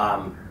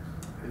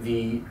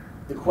 The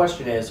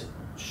question is,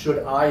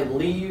 should I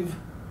leave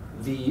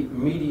the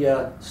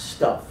media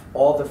stuff,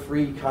 all the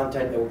free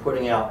content that we're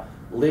putting out,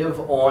 live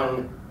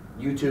on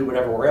YouTube and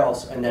everywhere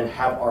else, and then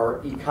have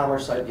our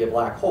e-commerce site be a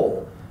black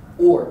hole,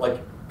 or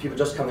like people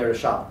just come there to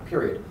shop,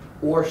 period?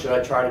 Or should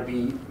I try to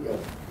be,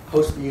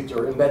 host the YouTube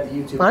or embed the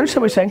YouTube? I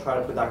understand what you're saying. Try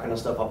to put that kind of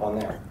stuff up on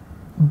there.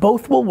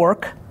 Both will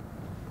work.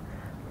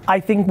 I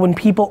think when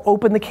people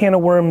open the can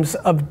of worms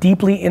of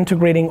deeply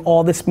integrating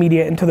all this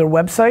media into their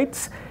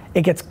websites,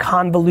 it gets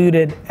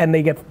convoluted, and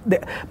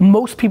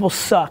most people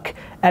suck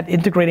at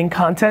integrating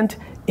content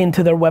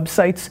into their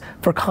websites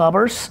for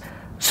commerce.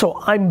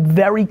 So I'm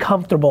very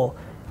comfortable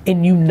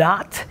in you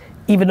not,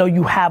 even though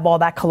you have all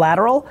that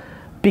collateral,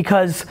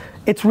 because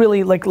it's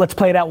really like, let's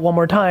play it out one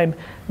more time.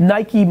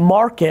 Nike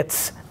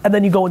markets, and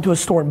then you go into a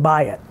store and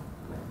buy it.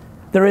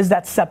 There is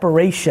that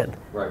separation.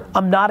 Right.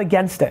 I'm not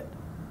against it.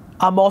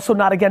 I'm also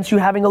not against you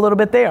having a little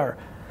bit there.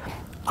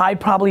 I'd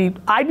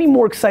be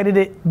more excited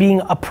at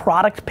being a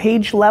product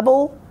page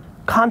level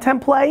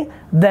content play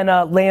than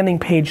a landing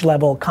page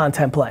level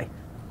content play.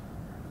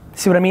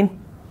 See what I mean?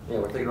 Yeah,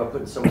 we're thinking about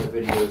putting some of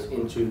the videos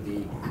into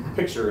the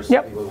pictures.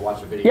 Yep. So people would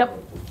watch a video,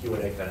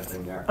 Q&A kind of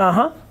thing there.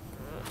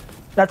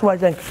 That's what I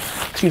think.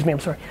 Excuse me, I'm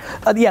sorry.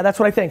 Yeah, that's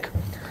what I think.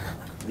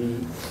 The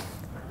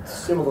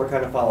similar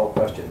kind of follow-up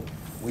question.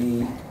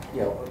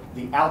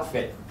 The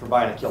outfit for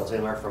buying a kill is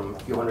anywhere from a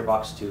few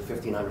 $100 to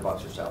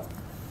 $1,500 or so.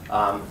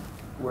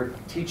 We're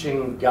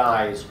teaching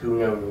guys who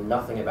know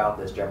nothing about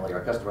this generally.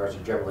 Our customers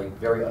are generally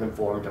very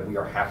uninformed, and we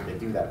are happy to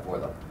do that for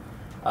them.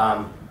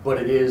 But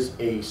it is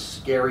a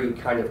scary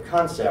kind of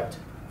concept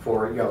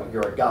for,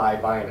 you're a guy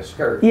buying a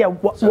skirt. Yeah,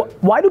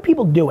 why do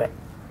people do it?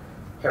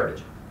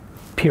 Heritage.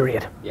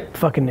 Period. Yeah.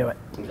 Fucking knew it.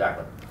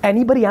 Exactly.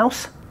 Anybody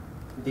else?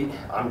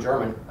 I'm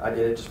German. I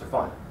did it just for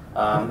fun.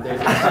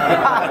 That's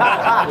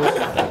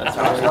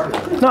how I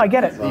started. No, I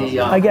get it.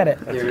 I get it.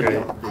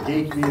 The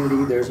gay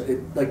community, there's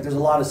a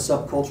lot of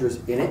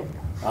subcultures in it.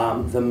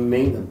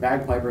 The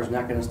bagpipers and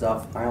that kind of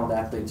stuff, Island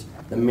athletes,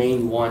 the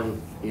main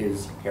one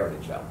is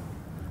heritage though.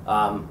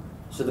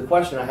 So the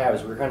question I have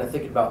is, we're kind of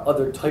thinking about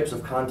other types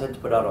of content to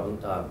put out on,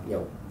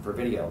 for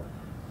video.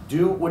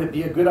 Would it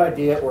be a good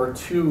idea or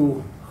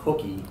too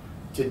hooky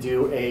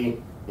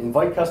to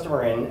invite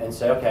customer in and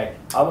say, okay,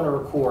 I want to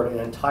record an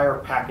entire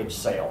package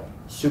sale,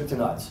 soup to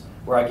nuts,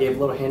 where I gave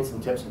little hints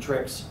and tips and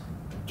tricks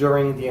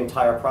during the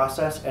entire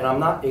process. And I'm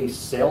not a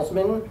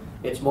salesman.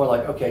 It's more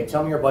like, okay,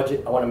 tell me your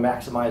budget. I want to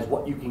maximize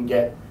what you can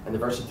get and the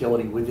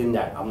versatility within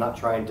that. I'm not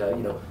trying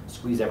to,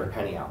 squeeze every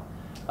penny out.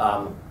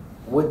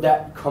 Would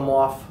that come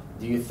off,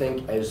 do you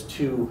think, as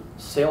too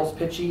sales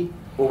pitchy,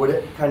 or would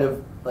it kind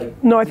of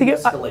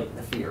de-escalate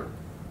the fear?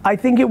 I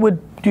think it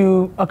would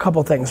do a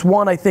couple things.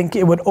 One, I think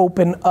it would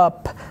open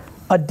up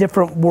a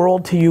different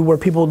world to you where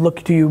people would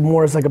look to you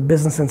more as like a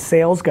business and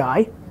sales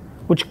guy,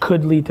 which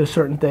could lead to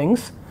certain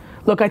things.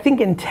 Look, I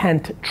think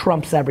intent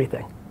trumps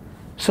everything.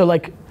 So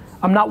like,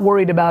 I'm not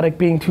worried about it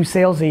being too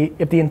salesy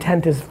if the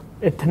intent is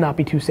it to not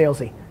be too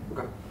salesy.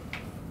 Okay.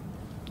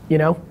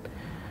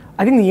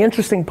 I think the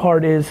interesting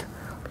part is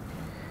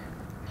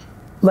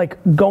like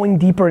going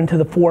deeper into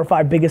the 4 or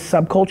 5 biggest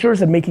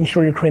subcultures and making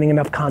sure you're creating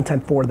enough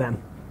content for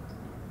them.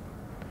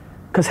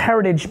 Because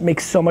heritage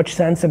makes so much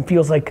sense and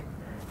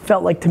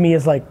felt like to me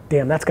is like,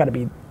 damn, that's gotta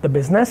be the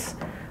business.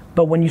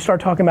 But when you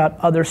start talking about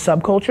other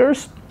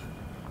subcultures,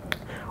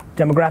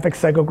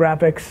 demographics,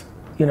 psychographics,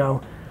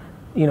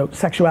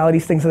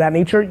 sexualities, things of that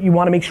nature, you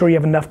wanna make sure you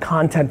have enough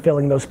content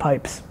filling those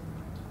pipes.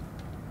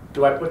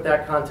 Do I put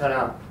that content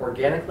out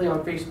organically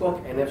on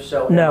Facebook? And if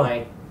so, No.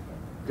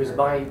 because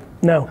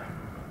No.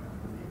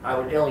 I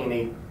would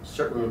alienate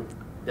certain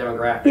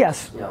demographics.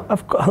 Yes,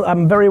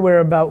 I'm very aware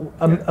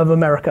of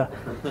America.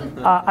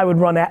 I would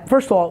run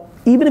first of all,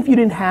 even if you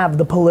didn't have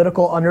the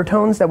political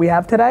undertones that we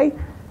have today,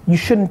 you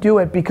shouldn't do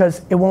it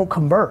because it won't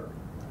convert.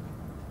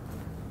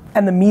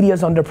 And the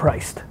media's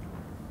underpriced.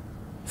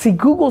 See,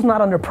 Google's not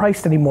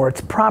underpriced anymore,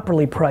 it's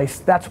properly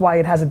priced. That's why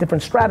it has a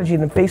different strategy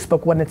than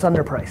Facebook when it's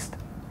underpriced.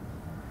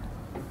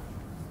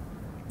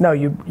 No,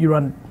 you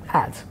run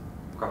ads,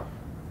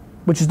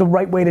 which is the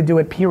right way to do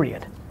it,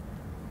 period,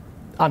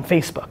 on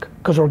Facebook,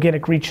 because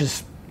organic reach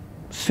is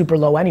super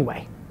low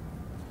anyway,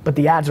 but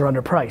the ads are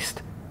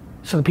underpriced.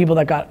 So the people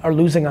that are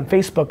losing on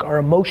Facebook are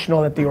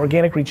emotional that the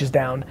organic reach is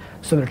down,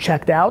 so they're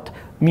checked out.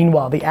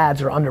 Meanwhile, the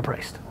ads are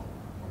underpriced.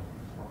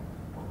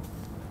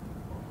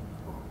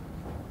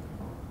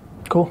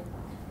 Cool.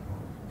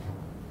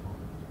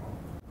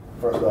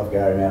 First off,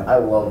 Gary, man, I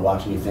love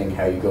watching you think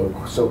how you go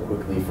so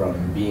quickly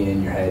from being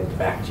in your head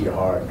back to your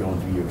heart, going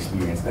through your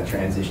experience, that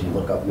transition, you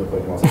look up real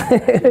quick and also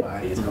your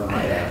body is going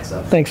right out.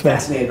 So thanks, man.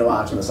 Fascinating to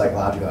watch on the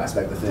psychological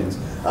aspect of things.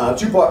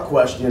 Two-part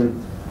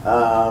question.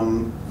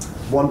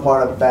 One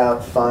part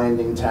about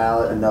finding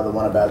talent, another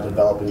one about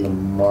developing the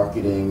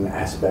marketing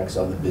aspects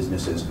of the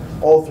businesses.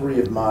 All three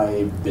of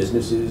my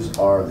businesses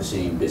are the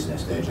same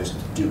business. They're just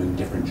doing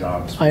different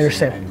jobs. I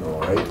understand. End goal,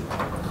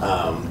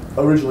 right?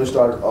 Originally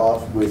started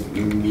off with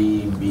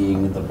me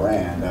being the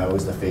brand. I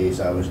was the face.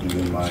 I was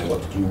doing my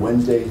What to Do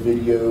Wednesdays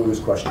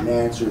videos, question and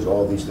answers,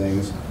 all these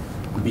things.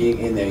 Being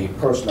in a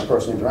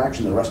person-to-person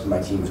interaction, the rest of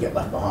my team was get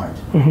left behind.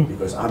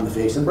 Because I'm the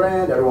face and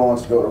brand, everyone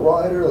wants to go to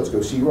Ryder, let's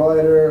go see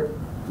Ryder.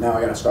 Now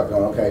I gotta start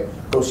going, okay,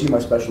 go see my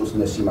specialist in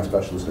this, see my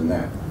specialist in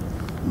that.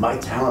 My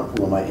talent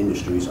pool in my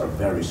industries are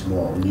very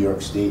small. In New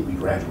York State, we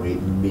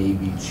graduate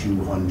maybe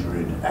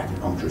 200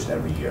 acupuncturists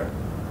every year.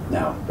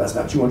 Now, that's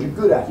not 200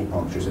 good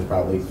acupuncturists, there's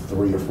probably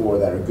 3 or 4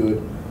 that are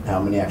good. How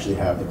many actually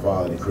have the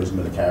quality, the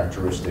charisma, the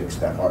characteristics,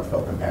 that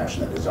heartfelt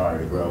compassion, that desire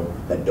to grow,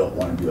 that don't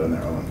want to do it on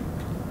their own?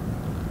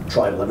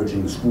 Try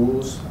leveraging the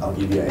schools. I'll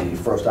give you a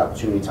first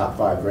opportunity, top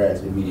 5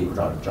 grads, immediate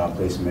job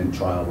placement,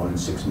 trial run in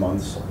 6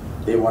 months.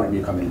 They wanted me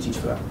to come in and teach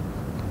for them.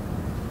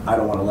 I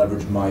don't want to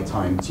leverage my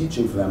time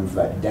teaching for them for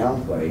that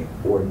downplay,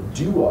 or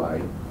do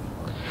I?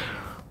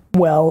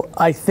 Well,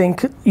 I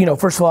think,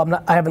 first of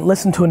all, I haven't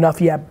listened to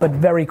enough yet, but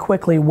very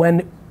quickly, I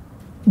want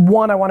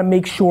to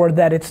make sure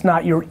that it's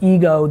not your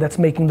ego that's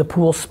making the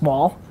pool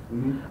small.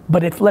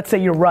 But if, let's say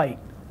you're right,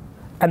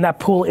 and that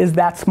pool is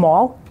that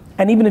small,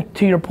 and even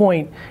to your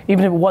point,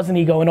 even if it wasn't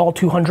ego and all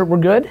 200 were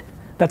good,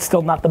 that's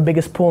still not the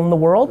biggest pool in the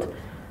world.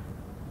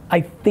 I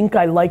think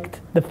I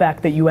liked the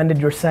fact that you ended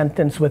your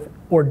sentence with,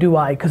 or do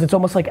I? Because it's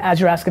almost like as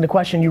you're asking the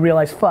question, you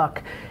realize,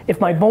 fuck, if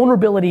my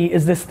vulnerability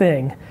is this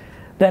thing,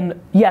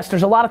 then yes,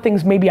 there's a lot of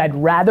things maybe I'd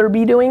rather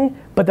be doing,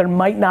 but there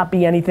might not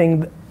be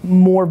anything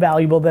more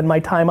valuable than my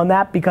time on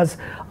that because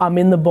I'm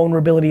in the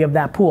vulnerability of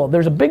that pool.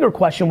 There's a bigger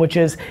question, which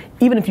is,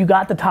 even if you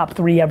got the top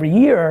 3 every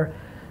year,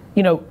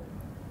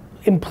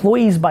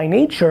 employees by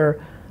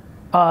nature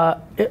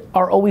are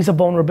always a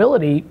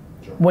vulnerability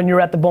when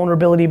you're at the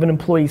vulnerability of an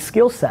employee's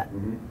skill set.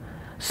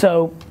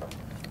 So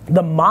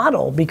the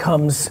model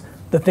becomes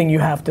the thing you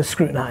have to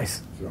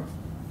scrutinize. Sure.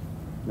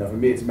 Now, for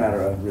me, it's a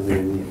matter of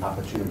really the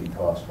opportunity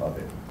cost of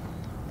it.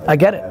 I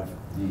get it.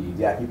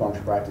 The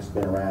acupuncture practice has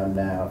been around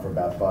now for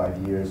about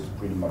 5 years. It's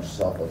pretty much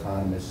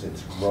self-autonomous.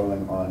 It's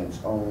growing on its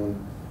own.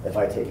 If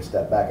I take a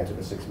step back, I took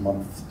a 6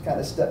 month kind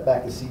of step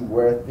back to see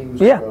where things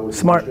go with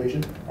smart.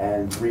 administration.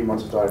 And 3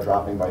 months it started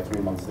dropping. By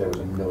 3 months, there was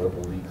a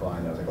notable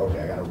decline. I was like,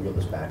 okay, I got to reel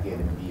this back in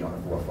and be on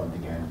the forefront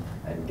again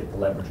and get the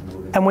leverage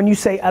moving. And when you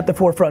say at the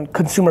forefront,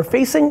 consumer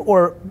facing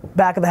or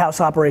back of the house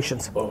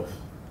operations?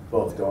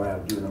 Both going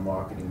out doing the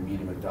marketing,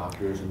 meeting with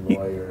doctors and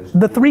lawyers.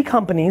 The 3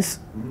 companies,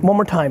 one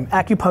more time,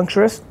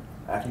 acupuncturist.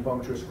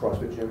 Acupuncturist,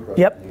 CrossFit gym,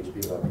 CrossFit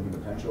PhD, Human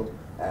Potential.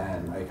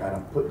 And I kind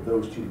of put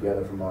those 2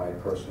 together for my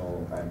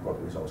personal and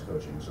corporate results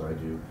coaching. So I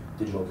do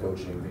digital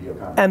coaching, video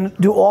content. And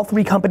do all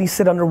 3 companies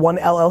sit under one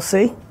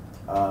LLC?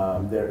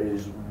 There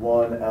is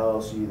one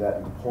LLC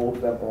that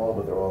holds them all,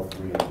 but they're all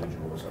 3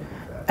 individuals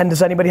underneath that. And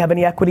does anybody have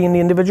any equity in the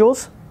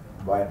individuals?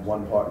 I have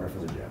one partner for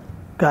the gym.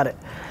 Got it.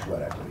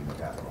 Sweat equity, no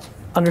capital.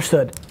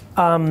 Understood.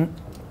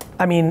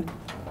 I mean,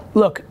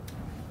 look,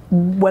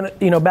 when,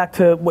 back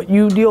to what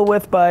you deal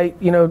with by,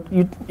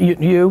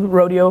 you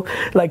rodeo,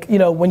 like,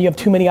 when you have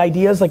too many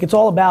ideas, like it's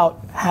all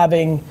about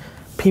having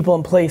people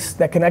in place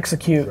that can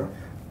execute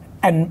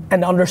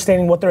and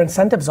understanding what their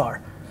incentives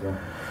are. Sure.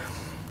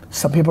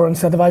 Some people are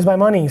incentivized by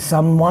money.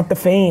 Some want the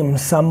fame.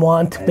 Some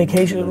want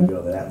vacation.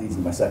 That leads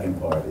to my second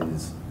part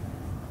is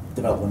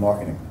developing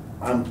marketing.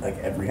 I'm like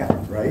every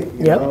hat, right?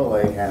 You Yep. know,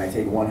 like, and I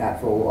take one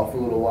hat off for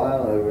a little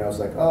while, and everyone else is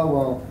like, oh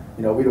well,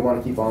 you know, we don't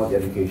want to keep on with the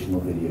educational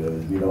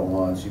videos. We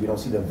don't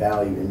see the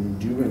value in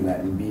doing that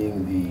and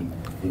being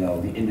the, you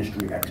know, the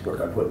industry expert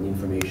by putting the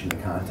information, the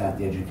content,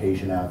 the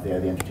education out there,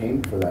 the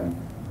entertainment for them.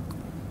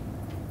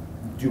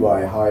 Do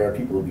I hire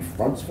people to be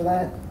fronts for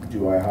that?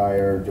 Do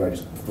I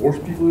just force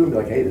people to be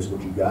like, hey, this is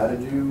what you gotta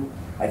do?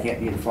 I can't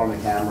be in front of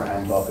the camera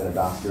and talk at a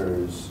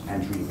doctor's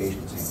and treat a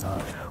patient at the same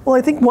time. Well,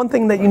 I think one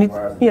thing that you need,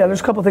 there's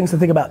a couple things to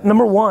think about.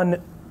 Number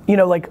one, you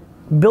know, like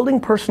building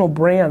personal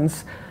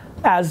brands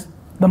as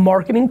the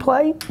marketing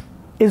play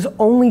is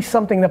only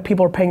something that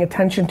people are paying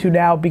attention to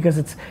now because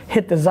it's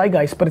hit the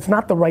zeitgeist, but it's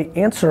not the right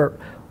answer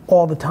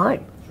all the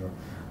time. Sure.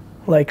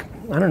 Like,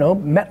 I don't know,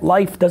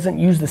 MetLife doesn't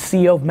use the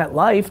CEO of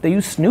MetLife, they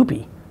use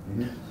Snoopy.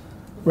 Mm-hmm.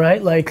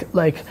 Right?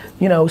 Like,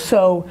 you know,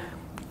 so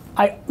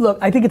I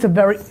think it's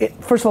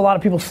first of all, a lot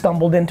of people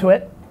stumbled into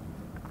it.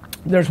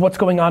 There's what's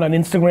going on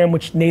Instagram,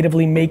 which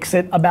natively makes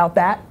it about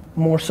that,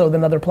 more so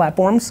than other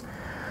platforms.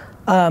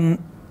 There's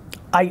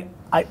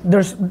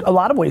a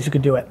lot of ways you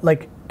could do it.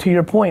 Like, to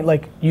your point,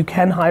 like, you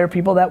can hire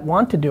people that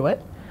want to do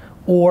it,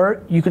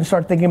 or you can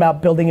start thinking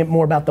about building it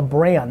more about the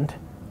brand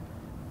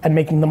and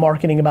making the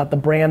marketing about the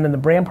brand and the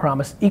brand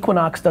promise.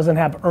 Equinox doesn't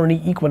have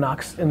Ernie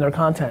Equinox in their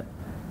content.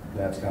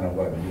 That's kind of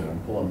what I've been doing.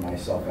 I'm pulling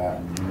myself out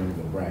and doing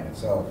the brand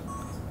itself.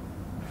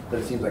 But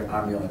it seems like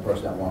I'm the only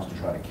person that wants to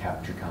try to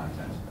capture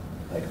content.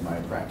 Like, my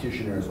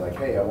practitioner is like,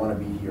 hey, I want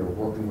to be here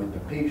working with the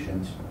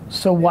patient.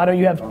 So why don't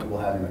you have comfortable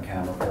having a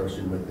camera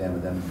person with them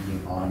and them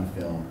being on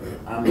film?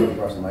 I'm the only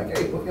person like,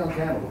 hey, put me on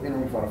camera, put me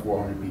in front of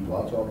 400 people.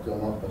 I'll talk to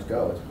them. Let's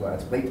go.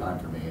 It's playtime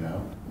for me, you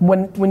know.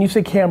 When you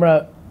say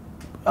camera,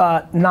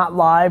 not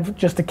live,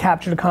 just to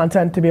capture the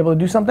content to be able to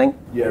do something?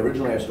 Yeah,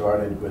 originally I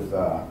started with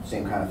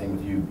same kind of thing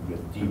with you,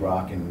 with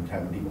D-Rock and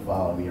having people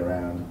follow me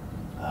around.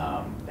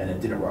 And it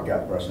didn't work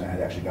out. The person I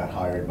had actually got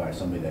hired by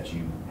somebody that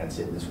you had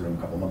sit in this room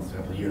a couple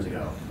of years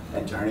ago.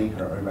 An attorney,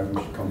 I remember,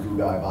 kung fu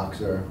guy,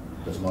 boxer,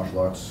 does martial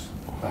arts,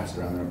 passed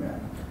around there,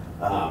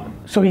 man.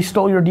 So he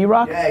stole your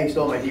D-Rock? Yeah, he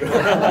stole my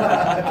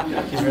D-Rock.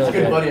 He's really a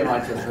good good. buddy of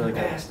mine, too. He's really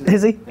good.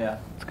 Is he? Yeah.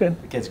 It's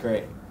good. The kid's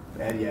great.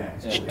 And yeah.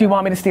 Do you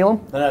want me to steal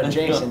him? No,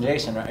 Jason,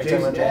 right? Are you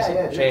talking about Jason, Jason?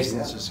 yeah,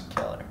 Jason's yeah. just a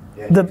killer.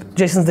 Yeah,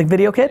 Jason's the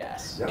video kid?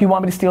 Yes. Do you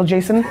want me to steal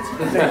Jason?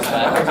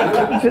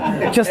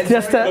 just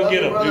to, Go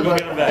get him. You go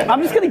get him back.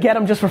 I'm just gonna get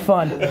him just for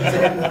fun.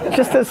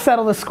 Just to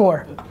settle the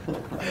score.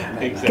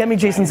 Exactly. Get me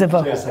Jason's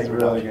info. Jason's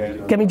really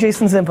good. Get me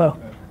Jason's info.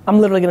 I'm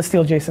literally gonna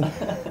steal Jason.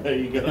 There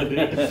you go, dude.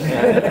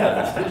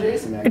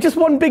 Jason, man. It's just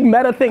one big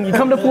meta thing. You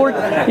come to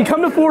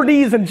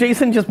 4Ds and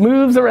Jason just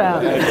moves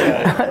around.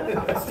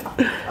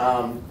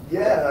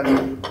 Yeah, I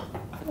mean,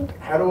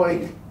 how do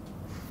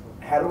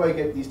I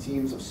get these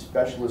teams of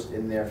specialists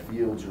in their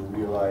field to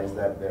realize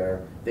that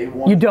they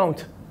want? You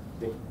don't.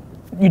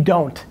 You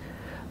don't.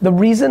 The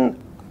reason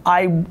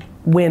I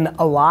win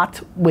a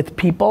lot with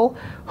people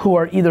who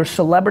are either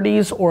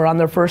celebrities or on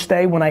their first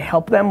day when I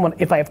help them,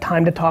 if I have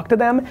time to talk to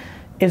them,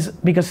 is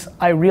because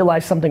I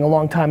realized something a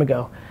long time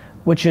ago,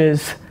 which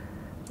is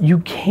you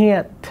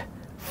can't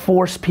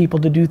force people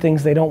to do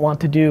things they don't want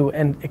to do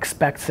and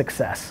expect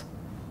success.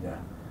 Yeah.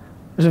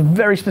 There's a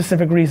very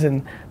specific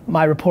reason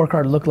my report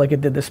card looked like it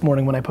did this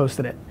morning when I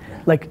posted it.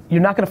 Like,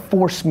 you're not gonna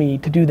force me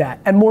to do that.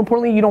 And more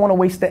importantly, you don't wanna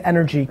waste the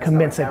energy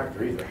convincing. That's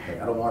not my character either.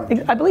 Like, I don't want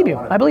to.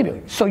 I believe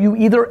you. So you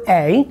either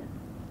A,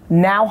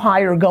 now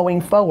hire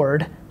going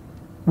forward,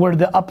 where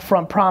the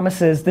upfront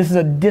promise is this is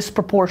a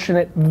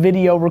disproportionate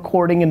video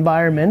recording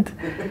environment.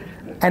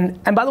 And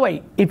by the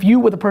way, if you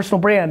with a personal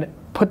brand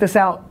put this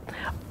out,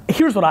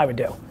 here's what I would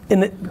do.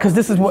 Because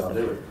this is what,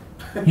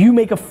 you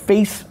make a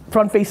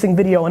front-facing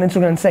video on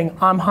Instagram saying,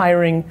 I'm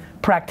hiring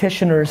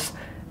practitioners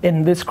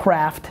in this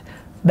craft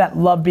that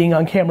love being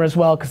on camera as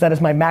well, because that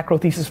is my macro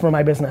thesis for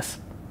my business.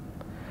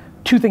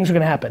 Two things are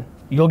gonna happen.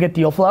 You'll get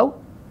deal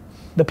flow.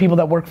 The people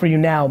that work for you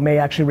now may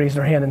actually raise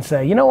their hand and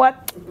say, you know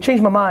what,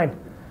 changed my mind.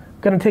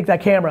 Gonna take that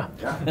camera.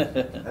 Yeah,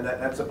 and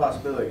that's a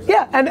possibility.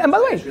 Yeah, and by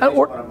the way,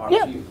 one of our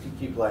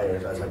key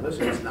players, I was like,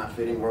 listen, it's not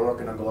fitting. We're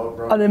looking to glow,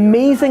 bro. An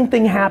amazing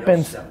thing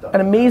happens.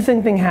 An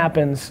amazing thing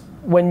happens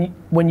when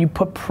you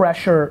put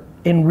pressure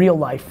in real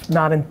life,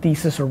 not in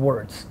thesis or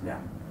words. Yeah.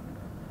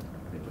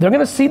 They're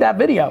gonna see that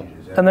video,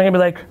 and they're gonna be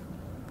like,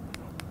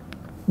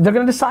 they're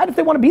gonna decide if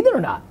they want to be there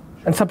or not.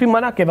 And some people might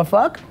not give a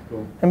fuck,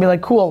 and be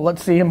like, cool,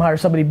 let's see him hire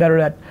somebody better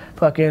at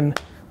fucking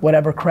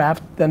whatever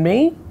craft than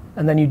me,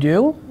 and then you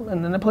do,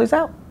 and then it plays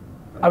out.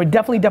 I would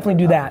definitely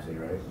do that.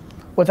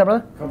 What's that,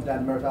 brother? Comes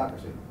down to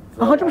meritocracy.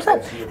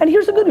 100%. And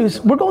here's the good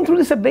news. We're going through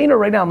this at Vayner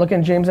right now. I'm looking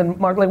at James and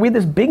Mark. Like, we had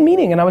this big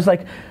meeting, and I was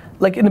like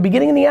in the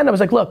beginning and the end, I was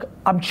like, look,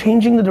 I'm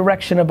changing the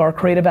direction of our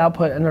creative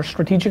output and our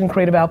strategic and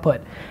creative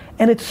output.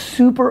 And it's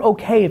super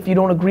okay if you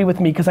don't agree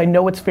with me, because I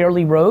know it's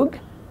fairly rogue.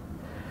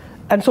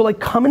 And so, like,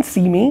 come and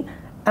see me,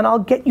 and I'll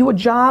get you a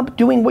job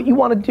doing what you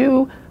want to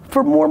do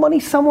for more money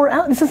somewhere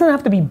else. This doesn't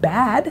have to be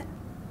bad.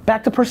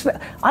 Back to person.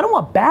 I don't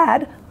want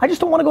bad. I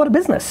just don't want to go to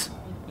business.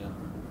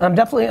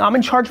 I'm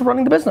in charge of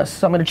running the business.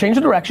 So I'm going to change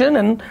the direction.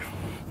 And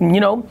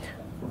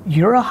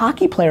you're a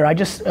hockey player.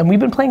 And we've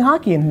been playing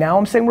hockey, and now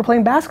I'm saying we're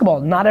playing basketball.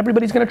 Not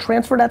everybody's going to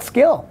transfer that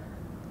skill,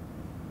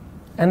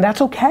 and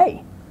that's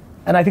okay.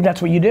 And I think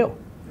that's what you do.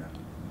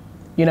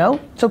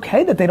 It's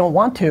okay that they don't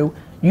want to.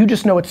 You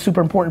just know it's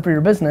super important for your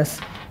business,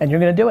 and you're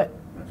going to do it.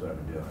 That's what I've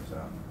been doing. So.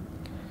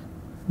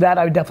 That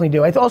I would definitely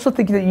do. I also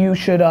think that you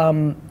should.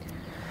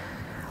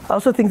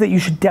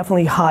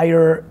 Definitely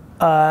hire.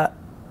 Are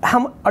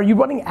you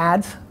running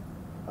ads?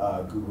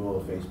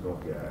 Google,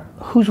 Facebook, yeah.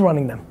 Who's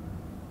running them?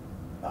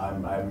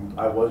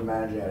 I was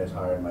managing it. I just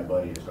hired my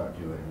buddy to start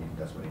doing it.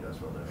 That's what he does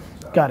for a living.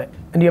 So. Got it.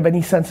 And do you have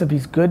any sense if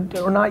he's good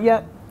or not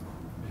yet?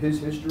 His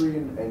history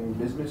in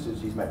business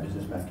is he's my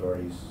business mentor.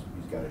 He's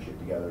got his shit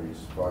together. He's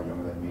far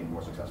younger than me and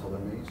more successful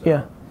than me. So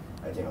yeah.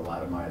 I take a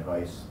lot of my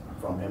advice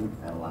from him,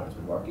 and a lot of it's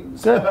been working.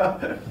 So.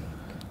 Good.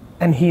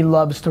 And he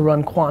loves to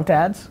run quant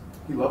ads?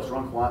 He loves to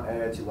run quant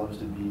ads. He loves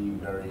to be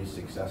very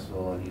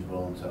successful, and he's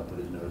willing to put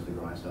his nose to the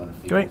grindstone and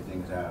figure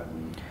things out.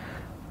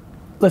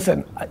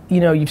 Listen,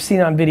 you've seen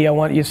it on video. I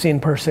want you to see in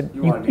person.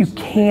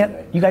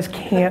 You guys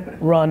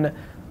can't run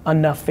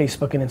enough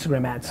Facebook and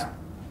Instagram ads.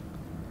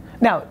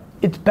 Now,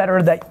 it's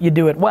better that you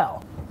do it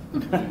well.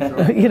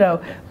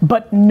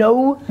 But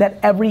know that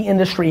every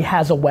industry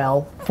has a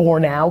well for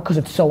now because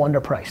it's so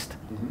underpriced.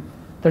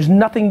 There's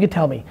nothing you can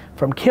tell me,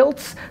 from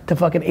kilts to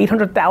fucking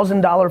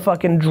 $800,000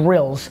 fucking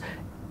drills.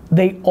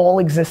 They all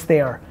exist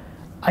there.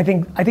 I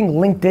think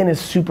LinkedIn is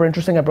super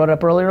interesting. I brought it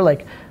up earlier.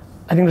 Like,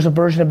 I think there's a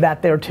version of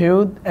that there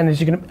too. And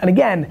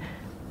again,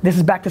 this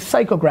is back to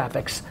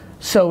psychographics.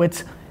 So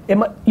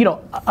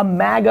a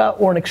MAGA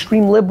or an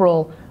extreme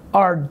liberal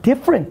are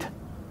different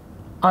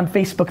on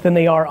Facebook than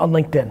they are on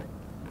LinkedIn.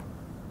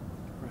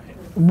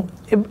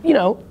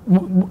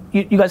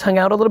 You guys hung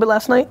out a little bit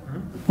last night,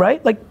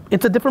 right? Like,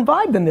 it's a different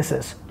vibe than this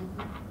is.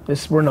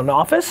 We're in an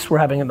office, we're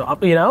having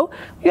you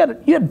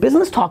had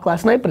business talk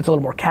last night, but it's a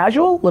little more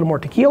casual, a little more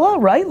tequila,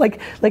 right?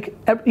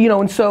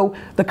 And so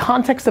the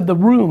context of the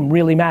room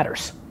really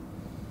matters.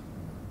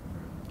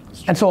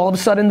 And so all of a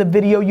sudden the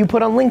video you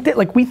put on LinkedIn,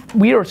 like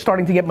we are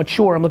starting to get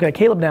mature. I'm looking at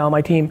Caleb now on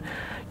my team,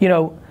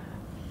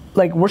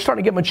 we're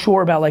starting to get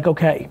mature about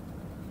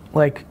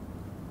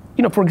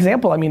for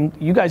example,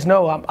 you guys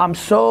know I'm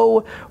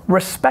so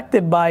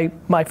respected by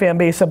my fan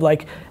base of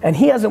and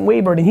he hasn't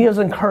wavered and he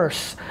doesn't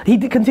curse. He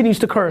continues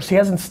to curse. He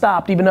hasn't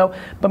stopped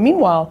but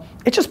meanwhile,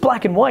 it's just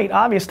black and white,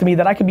 obvious to me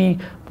that I could be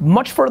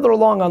much further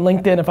along on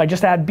LinkedIn if I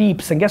just add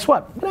beeps. And guess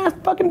what? I'm gonna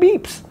add fucking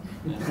beeps.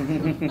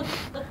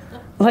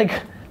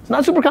 It's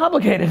not super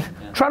complicated.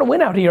 Yeah. Try to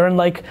win out here and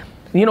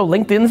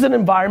LinkedIn's an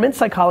environment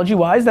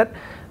psychology-wise that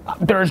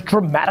there's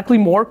dramatically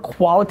more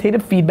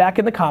qualitative feedback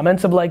in the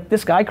comments of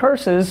this guy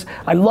curses.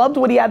 I loved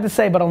what he had to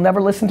say, but I'll never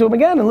listen to him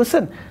again. And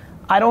listen,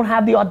 I don't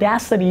have the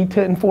audacity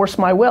to enforce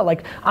my will.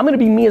 I'm gonna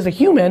be me as a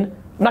human.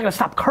 I'm not gonna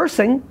stop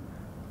cursing,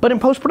 but in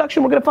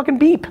post-production, we're gonna fucking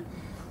beep.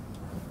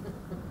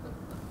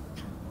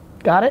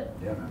 Got it?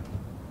 Yeah, man.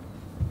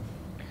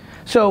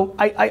 So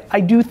I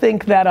do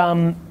think that,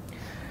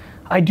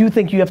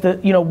 you have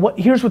to,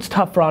 here's what's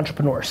tough for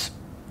entrepreneurs,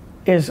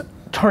 is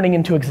turning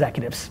into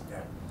executives.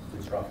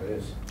 It's rough, it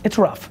is. It's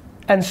rough.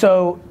 And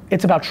so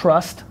it's about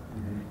trust.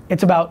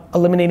 It's about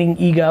eliminating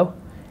ego.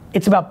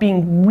 It's about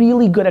being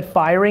really good at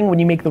firing when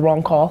you make the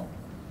wrong call,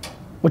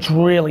 which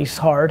really is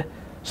hard,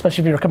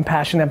 especially if you're a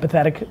compassionate,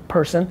 empathetic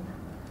person.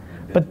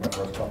 But my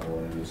first couple,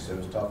 and it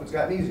was tough. It's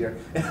gotten easier.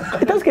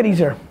 It does get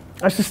easier.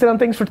 I used to sit on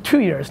things for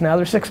 2 years. Now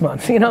they're 6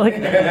 months.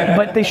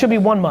 But they should be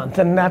 1 month,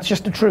 and that's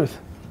just the truth.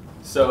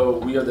 So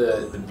we are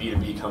the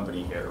B2B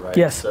company here, right?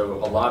 Yes. So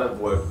a lot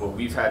of what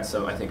we've had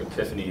some, I think,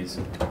 epiphanies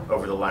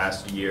over the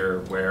last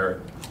year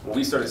where what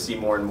we start to see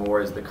more and more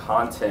is the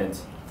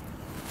content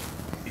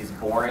is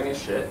boring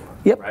as shit.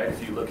 Yep. Right?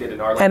 If you look at it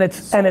in our and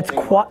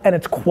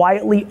it's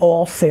quietly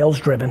all sales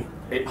driven.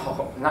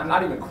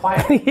 Not even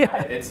quiet.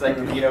 Yeah. It's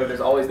there's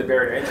always the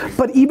barrier to entry.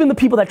 But even the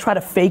people that try to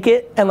fake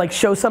it and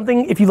show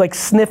something, if you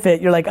sniff it,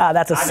 you're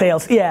that's a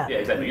sales. Yeah. Yeah,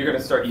 exactly. You're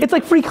gonna start. It's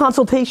like free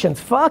consultations.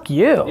 Fuck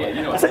you. Yeah,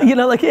 you know. So,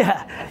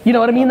 yeah. You know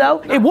what I mean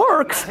though? It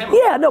works.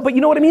 Yeah, no, but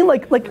you know what I mean?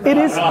 Like it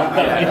is.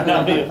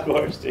 Of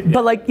course, dude.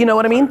 But you know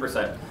what I mean?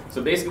 100%.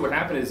 So basically, what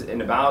happened is in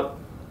about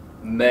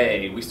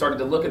May, we started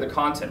to look at the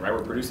content. Right,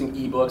 we're producing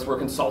ebooks. We're a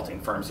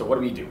consulting firm. So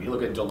what do? We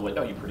look at Deloitte.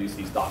 Oh, you produce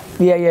these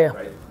documents. Yeah.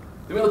 Right.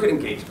 Then we look at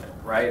engagement,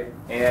 right?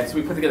 And so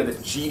we put together this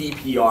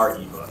GDPR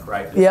ebook,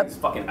 right? Yep. It's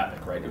fucking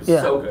epic, right? It was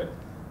so good.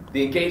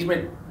 The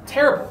engagement,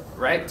 terrible,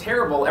 right?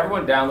 Terrible.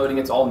 Everyone downloading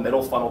it's all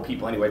middle funnel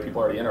people anyway.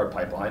 People already in our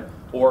pipeline,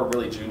 or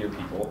really junior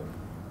people.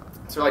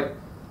 So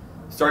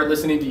started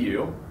listening to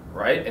you,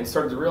 right? And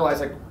started to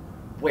realize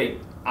wait,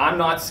 I'm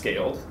not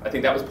scaled. I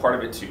think that was part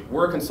of it too.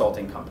 We're a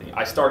consulting company.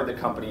 I started the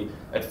company,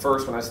 at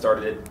first when I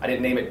started it, I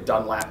didn't name it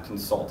Dunlap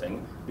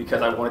Consulting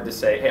because I wanted to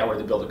say, hey, I wanted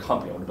to build a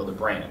company, I wanted to build a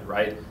brand,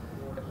 right?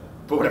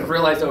 But what I've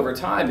realized over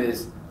time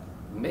is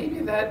maybe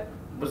that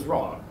was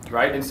wrong,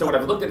 right? And so what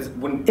I've looked at is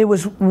it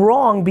was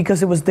wrong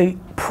because it was the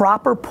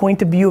proper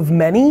point of view of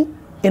many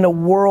in a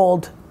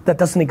world that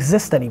doesn't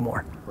exist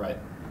anymore. Right.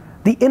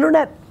 The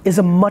internet is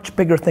a much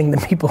bigger thing than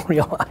people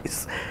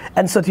realize.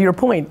 And so to your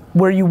point,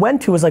 where you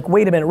went to is like,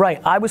 wait a minute,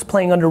 right, I was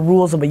playing under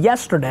rules of a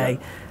yesterday,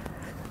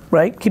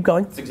 right? Keep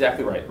going. That's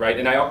exactly right?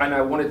 And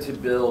I wanted to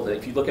build,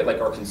 if you look at like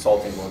our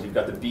consulting world, you've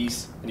got the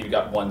Bs and you've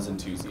got ones and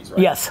twosies, right?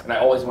 Yes. And I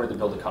always wanted to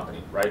build a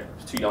company, right? I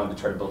was too young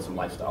to try to build some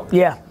lifestyle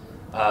business.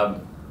 Yeah.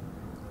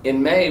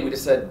 In May, we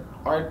just said,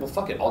 all right, well,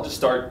 fuck it. I'll just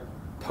start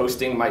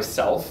posting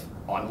myself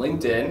on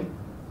LinkedIn,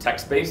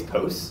 text-based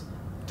posts,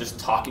 just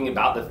talking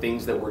about the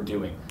things that we're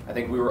doing. I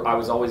think I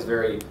was always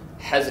very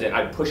hesitant.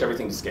 I'd push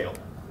everything to Scaled.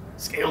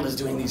 Scaled is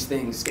doing these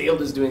things.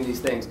 Scaled is doing these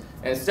things.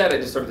 And instead, I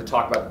just started to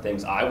talk about the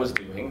things I was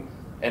doing,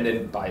 and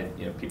then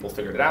people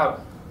figured it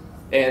out.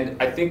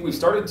 And I think we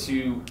started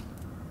to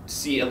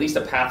see at least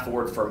a path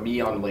forward for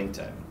me on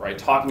LinkedIn, right?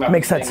 Talking about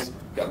Makes these sense.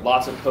 things. Got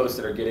lots of posts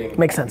that are getting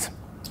Makes sense.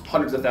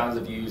 hundreds of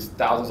thousands of views,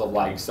 thousands of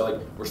likes. So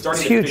like we're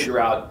starting It's to huge. figure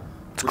out.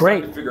 It's we're great.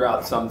 starting to figure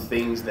out some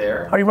things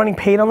there. Are you running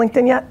paid on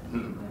LinkedIn yet?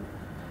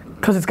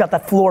 Because it's got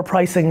that floor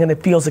pricing and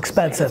it feels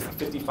expensive.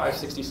 55,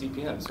 60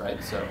 CPMs,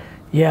 right? So.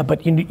 Yeah,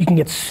 but you can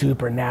get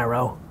super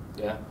narrow.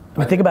 Yeah. I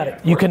mean, think about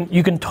it. You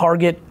can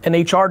target an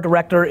HR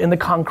director in the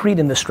concrete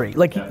industry.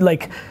 Like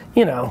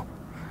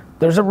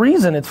there's a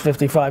reason it's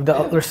 $55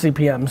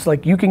 CPMs.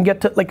 Like you can get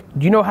to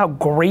do you know how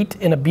great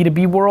in a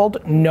B2B world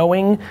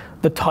knowing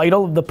the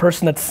title of the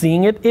person that's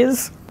seeing it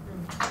is?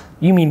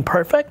 You mean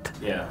perfect?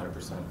 Yeah,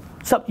 100%.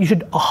 So you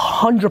should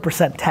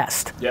 100%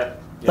 test. Yeah.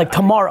 Like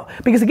tomorrow.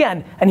 Because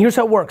again, and here's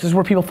how it works, this is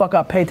where people fuck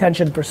up, pay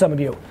attention for some of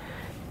you.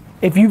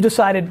 If you've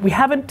decided, we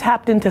haven't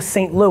tapped into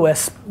St.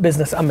 Louis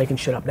business, I'm making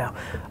shit up now,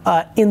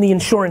 in the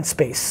insurance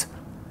space.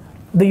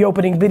 The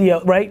opening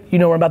video, right? You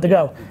know where I'm about to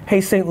go. Hey,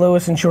 St.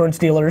 Louis insurance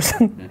dealers,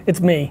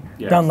 it's me,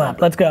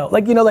 Dunlap, let's go.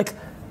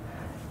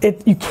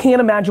 You can't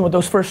imagine what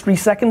those first 3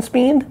 seconds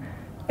mean,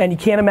 and you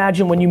can't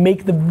imagine when you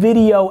make the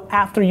video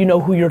after you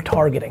know who you're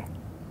targeting.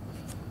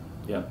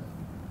 Yeah.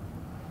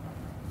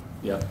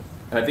 Yeah.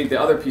 And I think the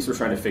other piece we're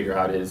trying to figure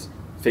out is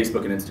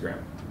Facebook and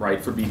Instagram, right,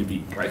 for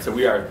B2B, right? So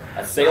we are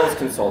a sales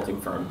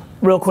consulting firm.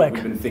 Real quick. So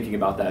we've been thinking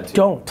about that too.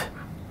 Don't.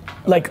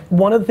 Like,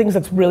 one of the things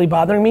that's really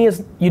bothering me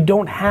is you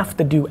don't have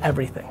to do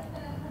everything.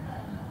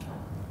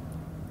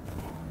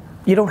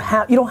 You don't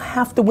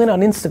have to win on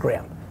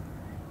Instagram.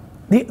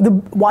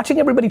 Watching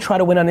everybody try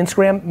to win on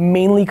Instagram,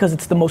 mainly because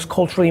it's the most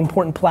culturally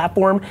important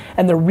platform,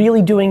 and they're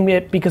really doing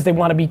it because they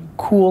want to be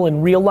cool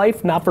in real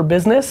life, not for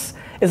business,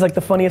 is like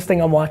the funniest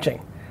thing I'm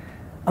watching.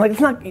 I'm like,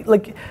 it's not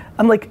like,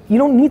 I'm like, you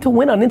don't need to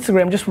win on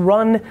Instagram, just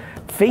run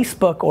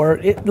Facebook or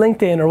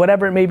LinkedIn or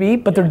whatever it may be,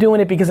 but they're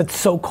doing it because it's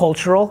so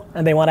cultural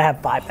and they want to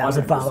have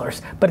 5,000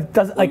 followers. But it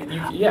doesn't, like.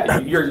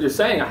 You're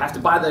saying I have to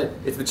buy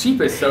it's the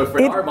cheapest, so for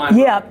our mind.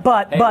 Yeah,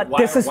 but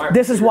this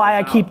is why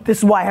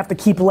I have to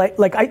keep,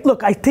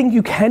 I think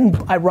you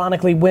can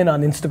ironically win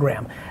on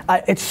Instagram.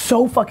 It's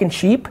so fucking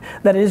cheap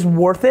that it is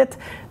worth it.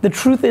 The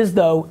truth is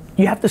though,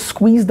 you have to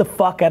squeeze the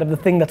fuck out of the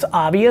thing that's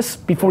obvious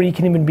before you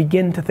can even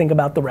begin to think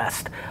about the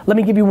rest. Let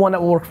me give you one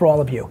that will work for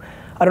all of you.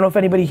 I don't know if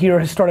anybody here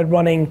has started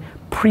running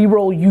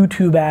pre-roll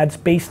YouTube ads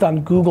based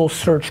on Google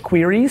search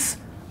queries,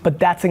 but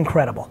that's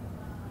incredible.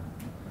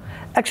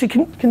 Actually,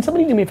 can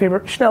somebody do me a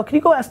favor? Chanel, can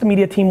you go ask the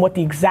media team what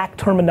the exact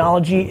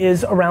terminology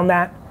is around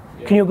that?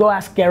 Yeah. Can you go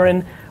ask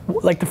Garen,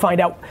 to find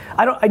out?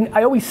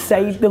 I always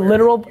say the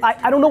literal,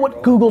 I don't know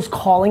what Google's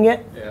calling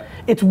it. Yeah.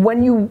 It's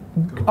when you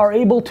are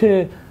able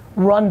to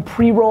run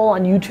pre-roll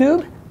on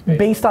YouTube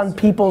based on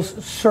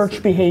people's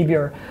search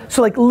behavior.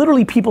 So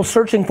literally people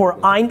searching for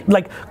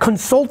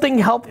consulting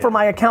help for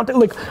my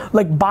accountant,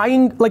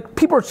 buying,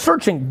 people are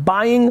searching,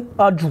 buying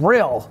a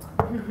drill.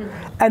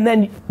 And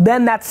then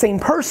that same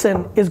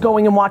person is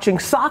going and watching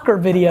soccer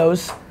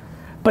videos,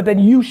 but then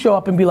you show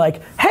up and be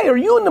like, hey, are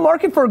you in the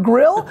market for a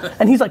grill?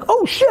 And he's like,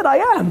 oh shit, I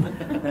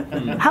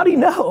am. How do you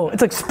know?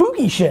 It's like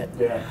spooky shit.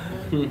 Yeah.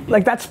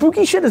 That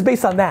spooky shit is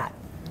based on that.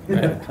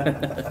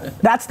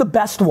 That's the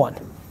best one.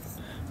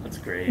 That's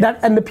great.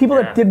 And the people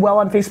that did well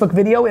on Facebook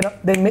video,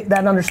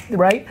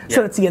 right? Yeah.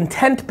 So it's the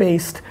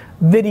intent-based,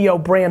 video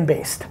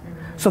brand-based.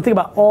 So think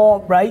about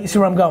all, right? You see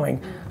where I'm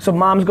going? So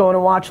mom's going to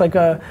watch like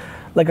a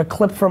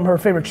clip from her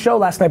favorite show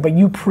last night, but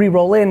you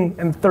pre-roll in,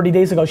 and 30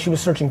 days ago she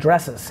was searching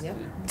dresses. Yep.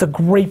 It's a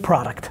great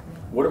product.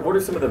 What are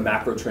some of the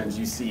macro trends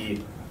you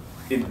see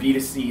in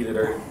B2C that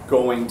are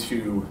going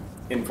to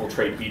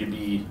infiltrate B2B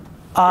in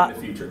the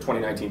future,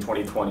 2019,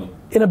 2020?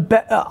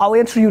 I'll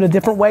answer you in a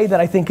different way that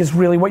I think is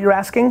really what you're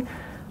asking.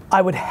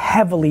 I would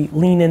heavily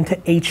lean into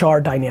HR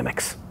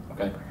dynamics.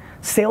 Okay.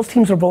 Sales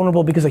teams are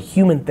vulnerable because of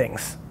human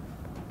things.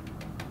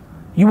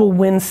 You will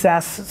win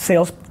SaaS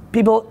sales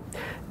people.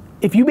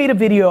 If you made a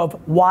video of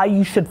why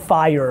you should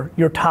fire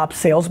your top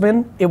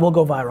salesman, it will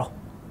go viral.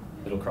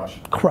 It'll crush.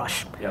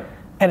 Crush. Yep.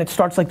 And it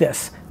starts like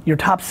this. Your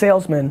top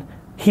salesman,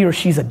 he or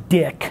she's a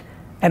dick,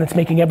 and it's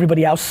making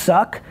everybody else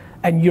suck,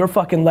 and you're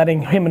fucking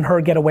letting him and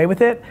her get away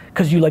with it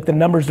because you like the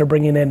numbers they're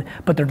bringing in,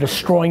 but they're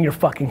destroying your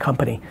fucking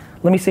company.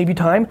 Let me save you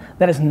time.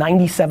 That is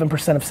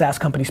 97% of SaaS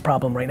companies'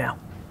 problem right now.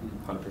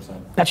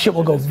 100%. That shit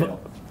will go.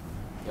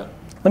 Yep.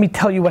 Let me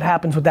tell you what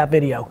happens with that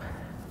video.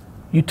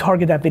 You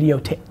target that video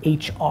to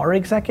HR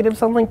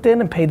executives on LinkedIn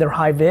and pay their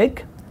high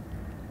vig.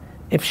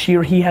 If she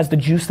or he has the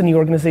juice in the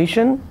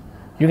organization,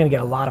 you're gonna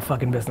get a lot of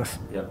fucking business.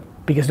 Yep.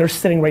 Because they're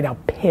sitting right now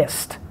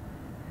pissed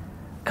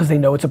because they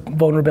know it's a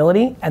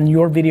vulnerability, and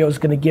your video is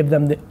gonna give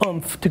them the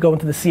oomph to go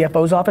into the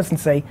CFO's office and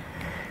say,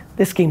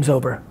 this game's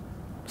over,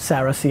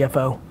 Sarah,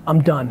 CFO,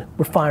 I'm done.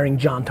 We're firing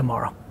John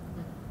tomorrow.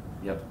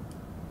 Yep.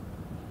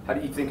 How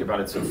do you think about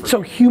it?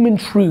 So human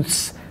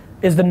truths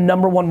is the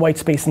 #1 white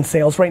space in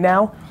sales right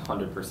now.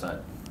 100%.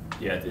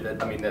 Yeah,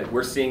 I mean,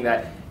 we're seeing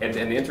that, and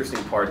the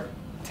interesting part,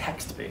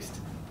 text-based,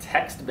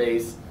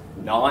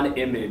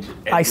 non-image.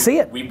 I see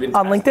it We've been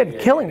on LinkedIn,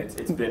 killing it.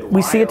 It's been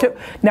we wild. see it too.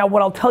 Now,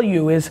 what I'll tell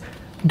you is,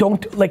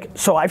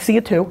 so I see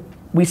it too.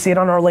 We see it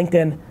on our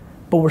LinkedIn,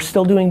 but we're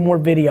still doing more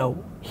video.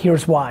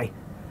 Here's why.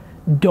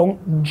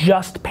 Don't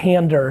just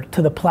pander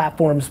to the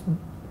platform's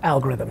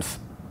algorithms.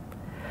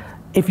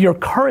 If your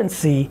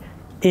currency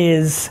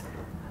is,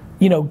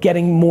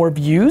 getting more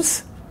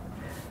views,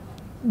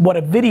 what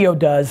a video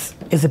does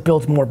is it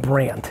builds more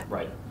brand.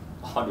 Right,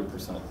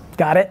 100%.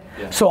 Got it?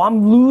 Yeah. So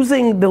I'm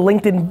losing the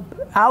LinkedIn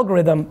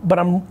algorithm, but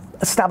I'm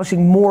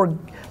establishing more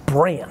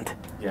brand.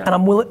 Yeah.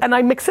 And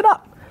I mix it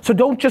up. So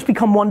don't just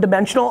become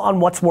one-dimensional on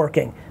what's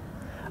working.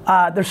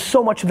 There's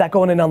so much of that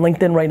going on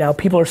LinkedIn right now.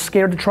 People are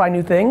scared to try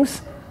new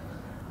things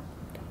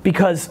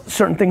because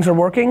certain things are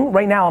working.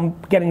 Right now I'm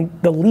getting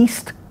the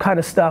least kind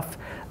of stuff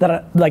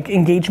like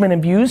engagement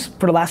and views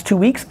for the last 2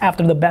 weeks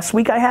after the best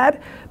week I had,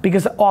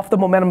 because off the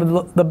momentum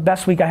of the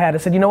best week I had, I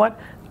said, you know what?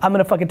 I'm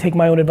gonna fucking take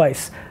my own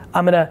advice.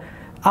 I'm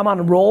on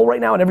a roll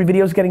right now and every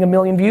video is getting 1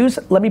 million views.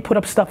 Let me put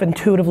up stuff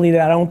intuitively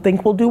that I don't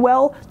think will do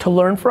well to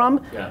learn from.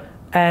 Yeah.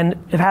 And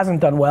it hasn't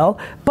done well.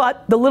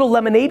 But the little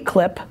lemonade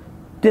clip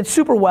did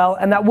super well,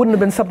 and that wouldn't have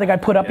been something I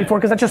put up before,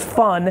 because that's just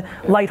fun,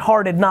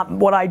 lighthearted, not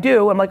what I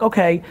do. I'm like,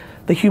 okay,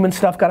 the human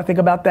stuff, gotta think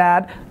about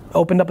that.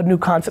 Opened up a new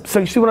concept. So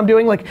you see what I'm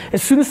doing? Like,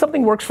 as soon as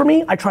something works for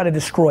me, I try to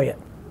destroy it.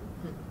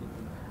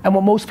 And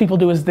what most people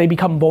do is they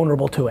become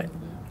vulnerable to it.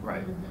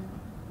 Right.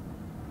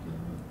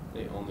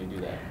 They only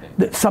do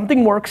that.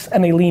 Something works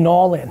and they lean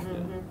all in,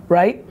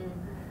 right?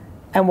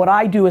 And what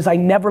I do is I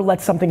never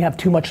let something have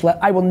too much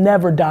I will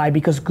never die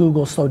because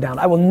Google slowed down.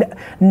 I will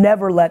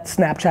never let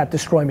Snapchat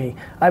destroy me.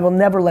 I will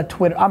never let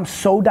Twitter. I'm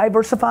so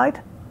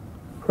diversified,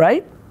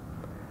 right?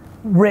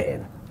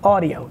 Written,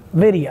 audio,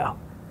 video.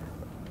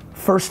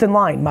 First in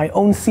line, my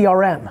own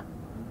CRM.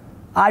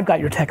 I've got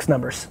your text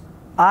numbers.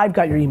 I've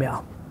got your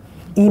email.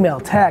 Email,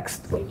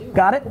 text,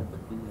 got it?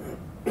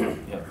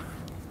 Yeah.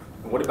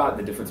 What about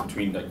the difference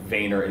between like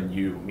Vayner and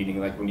you? Meaning,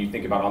 like when you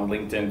think about on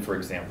LinkedIn, for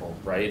example,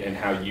 right, and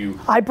how you.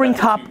 I bring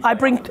top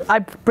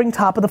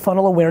of the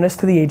funnel awareness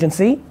to the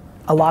agency.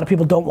 A lot of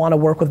people don't want to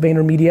work with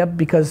VaynerMedia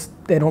because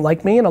they don't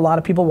like me, and a lot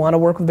of people want to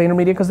work with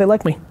VaynerMedia because they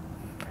like me.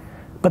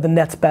 But the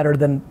net's better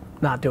than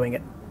not doing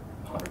it.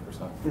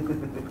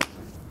 100%.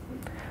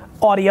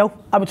 Audio.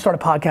 I would start a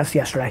podcast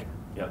yesterday.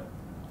 Yep.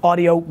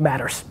 Audio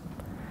matters.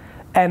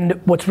 And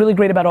what's really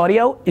great about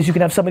audio is you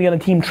can have somebody on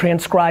the team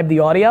transcribe the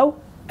audio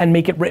and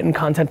make it written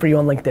content for you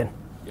on LinkedIn.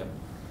 Yep.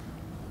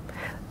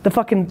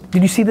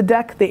 Did you see the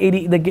deck?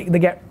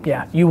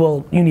 Yeah,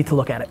 you need to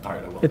look at it. All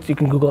right, I will. You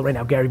can Google it right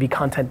now, Gary Vee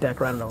content deck,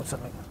 or I don't know,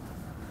 something.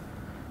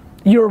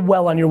 You're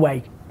well on your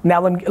way.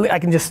 Now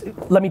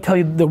let me tell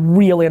you the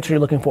real answer you're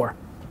looking for.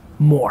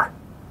 More.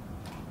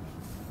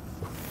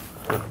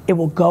 It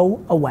will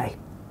go away.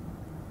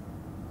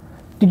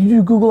 Did you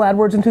do Google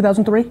AdWords in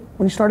 2003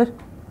 when you started?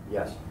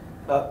 Yes.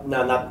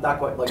 No, not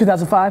quite. Like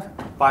 2005?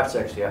 5,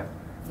 6, yeah.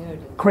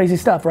 Crazy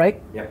stuff,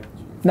 right? Yep.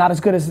 Not as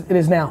good as it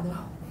is now. No.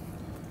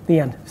 The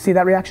end. See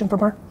that reaction from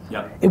her?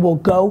 Yeah. It will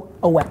go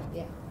away.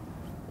 Yeah.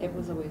 It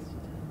was a waste of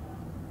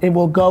time. It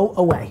will go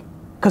away.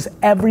 Because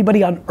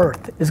everybody on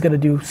earth is going to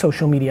do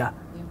social media,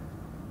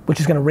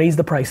 which is going to raise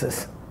the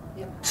prices.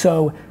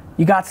 So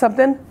you got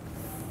something?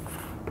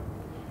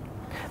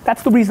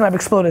 That's the reason I've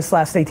exploded this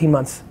last 18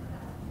 months.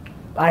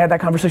 I had that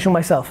conversation with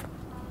myself.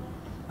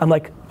 I'm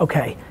like,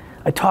 okay,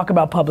 I talk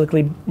about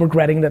publicly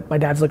regretting that my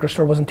dad's liquor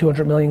store wasn't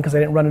 200 million because I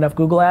didn't run enough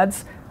Google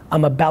ads.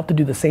 I'm about to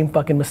do the same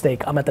fucking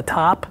mistake. I'm at the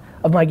top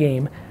of my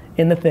game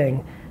in the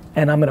thing,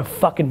 and I'm gonna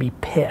fucking be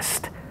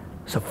pissed.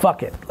 So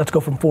fuck it, let's go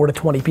from 4 to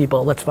 20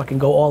 people. Let's fucking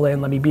go all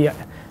in, let me be,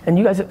 and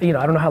you guys, I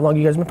don't know how long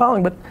you guys have been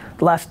following, but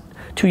the last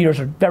 2 years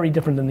are very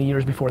different than the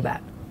years before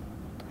that.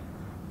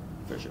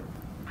 For sure.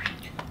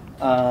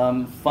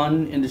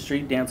 Fun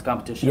industry, dance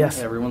competition.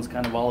 Yes. Everyone's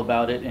kind of all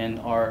about it in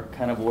our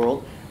kind of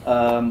world.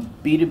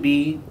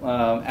 B2B,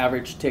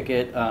 average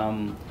ticket,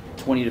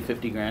 20 to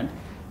 50 grand.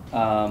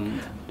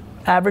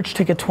 Average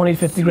ticket 20 to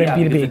 50 grand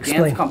yeah, B2B, the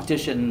explain. Dance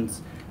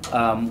competitions,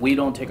 we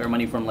don't take our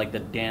money from like the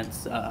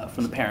dance,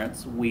 from the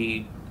parents.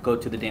 We go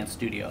to the dance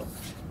studio.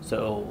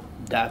 So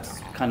that's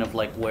kind of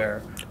like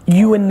where.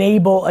 You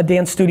enable a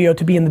dance studio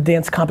to be in the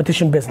dance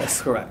competition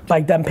business. Correct.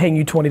 By them paying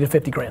you 20 to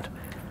 50 grand.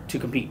 To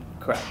compete,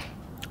 correct.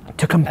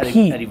 To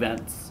compete. At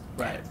events,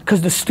 right.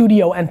 Because the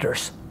studio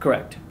enters.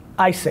 Correct.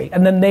 I see,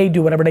 and then they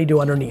do whatever they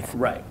do underneath.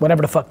 Right.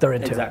 Whatever the fuck they're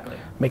into. Exactly.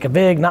 Make a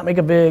vig, not make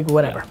a vig,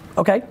 whatever. Yeah.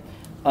 Okay.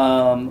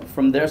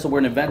 From there, so we're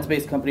an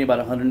events-based company, about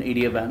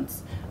 180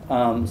 events.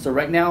 So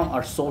right now,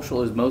 our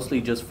social is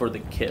mostly just for the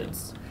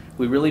kids.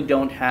 We really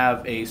don't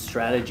have a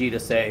strategy to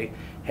say,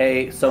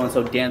 hey,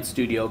 so-and-so dance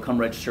studio, come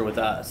register with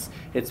us.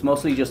 It's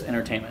mostly just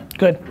entertainment.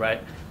 Good.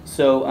 Right?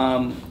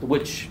 So,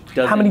 which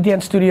does How many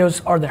dance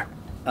studios are there?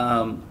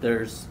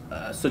 There's,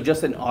 so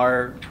just in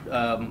our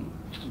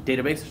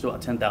database, there's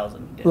about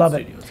 10,000 dance Love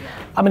it. studios. Yeah.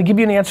 I'm gonna give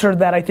you an answer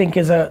that I think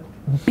is a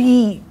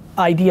B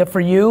idea for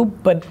you,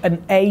 but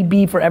an A,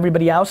 B for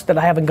everybody else that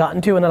I haven't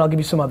gotten to, and then I'll give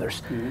you some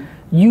others. Mm-hmm.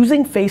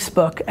 Using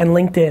Facebook and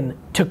LinkedIn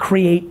to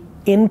create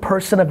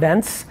in-person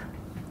events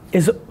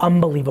is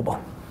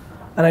unbelievable.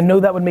 And I know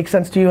that would make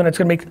sense to you, and it's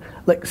gonna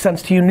make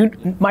sense to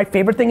you. My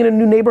favorite thing in a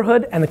new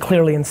neighborhood, and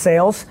clearly in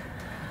sales,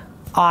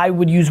 I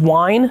would use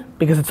wine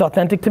because it's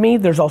authentic to me.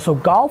 There's also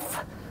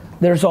golf.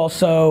 There's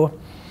also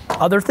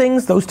other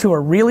things. Those two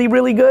are really,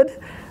 really good.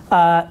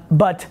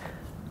 But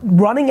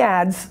running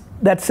ads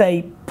that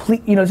say,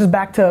 please, this is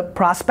back to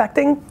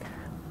prospecting.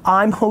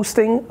 I'm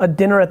hosting a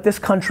dinner at this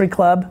country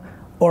club,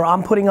 or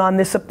I'm putting on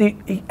this,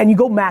 and you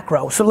go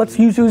macro. So let's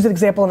use an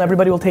example, and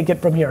everybody will take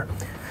it from here.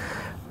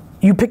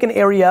 You pick an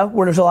area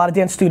where there's a lot of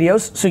dance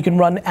studios, so you can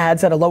run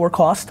ads at a lower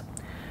cost,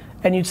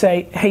 and you'd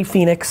say, hey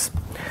Phoenix,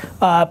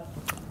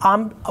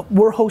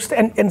 we're hosting,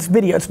 and it's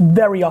video, it's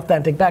very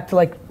authentic. Back to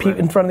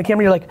in front of the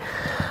camera, you're like,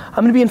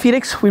 I'm gonna be in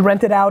Phoenix. We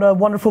rented out a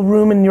wonderful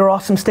room in your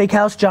awesome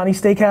steakhouse,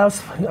 Johnny's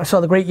Steakhouse. I saw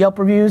the great Yelp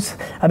reviews.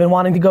 I've been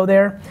wanting to go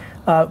there.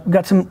 We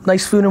got some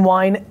nice food and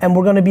wine, and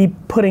we're gonna be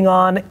putting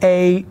on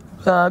a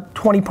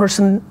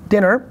 20-person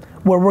dinner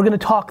where we're gonna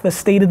talk the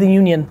state of the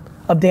union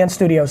of dance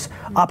studios,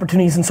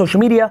 opportunities in social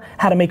media,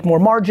 how to make more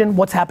margin,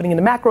 what's happening in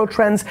the macro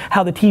trends,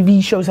 how the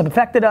TV shows have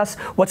affected us,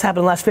 what's happened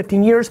in the last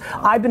 15 years.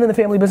 I've been in the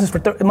family business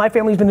my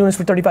family's been doing this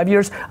for 35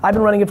 years. I've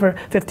been running it for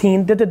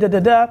 15,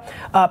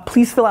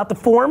 Please fill out the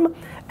form,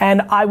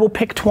 and I will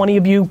pick 20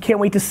 of you. Can't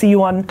wait to see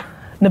you on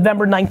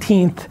November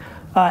 19th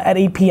at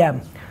 8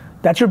 p.m.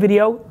 That's your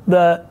video.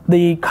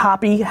 The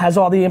copy has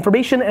all the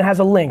information and has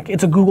a link.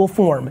 It's a Google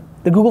form.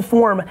 The Google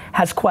form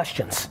has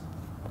questions.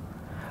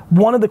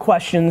 One of the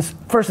questions,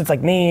 first it's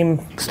like name,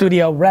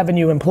 studio,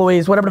 revenue,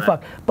 employees, whatever the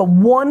fuck. But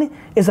one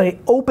is a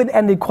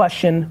open-ended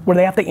question where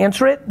they have to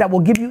answer it that will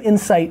give you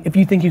insight if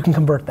you think you can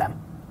convert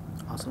them.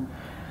 Awesome.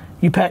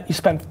 You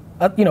spend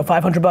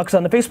 $500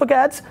 on the Facebook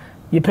ads,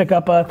 you pick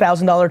up a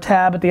 $1,000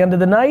 tab at the end of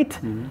the night,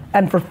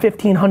 and for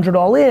 $1,500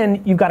 all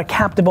in, you've got a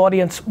captive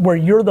audience where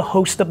you're the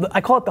host of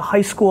I call it the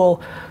high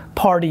school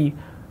party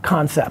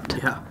concept.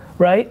 Yeah.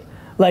 Right?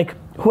 Like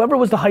whoever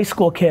was the high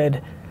school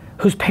kid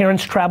whose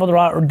parents traveled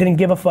around or didn't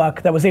give a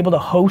fuck that was able to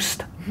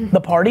host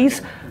the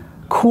parties,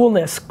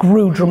 coolness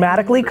grew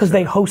dramatically because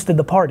they hosted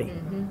the party.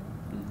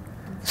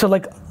 So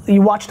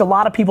you watched a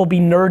lot of people be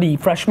nerdy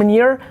freshman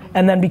year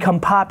and then become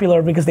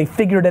popular because they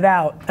figured it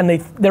out and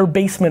their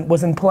basement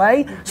was in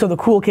play, so the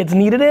cool kids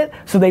needed it,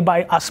 so they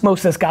by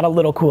osmosis got a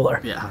little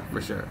cooler. Yeah,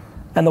 for sure.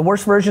 And the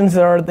worst versions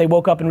are they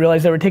woke up and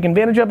realized they were taken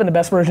advantage of, and the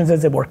best versions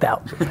is it worked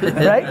out,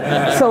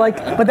 right? So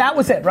but that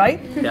was it, right?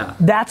 Yeah.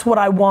 That's what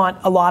I want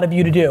a lot of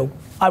you to do.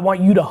 I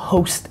want you to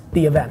host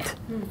the event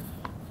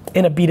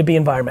in a B2B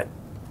environment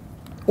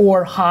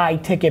or high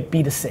ticket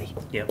B2C.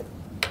 Yep.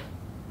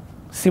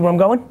 See where I'm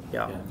going?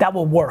 Yeah. That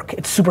will work.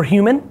 It's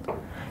superhuman.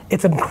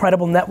 It's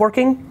incredible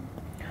networking.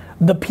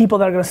 The people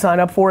that are gonna sign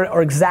up for it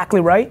are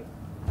exactly right.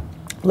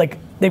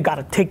 They've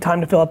gotta take time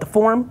to fill out the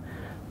form.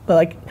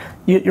 But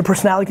your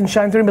personality can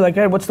shine through and be like,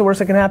 hey, what's the worst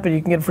that can happen?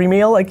 You can get a free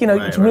meal.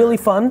 It's really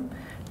fun.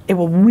 It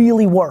will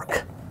really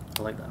work.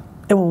 I like that.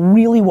 It will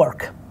really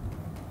work.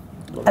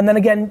 And then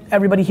again,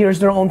 everybody here is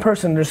their own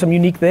person. There's some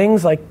unique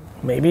things, like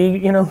maybe,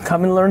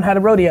 come and learn how to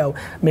rodeo.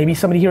 Maybe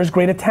somebody here is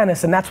great at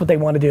tennis and that's what they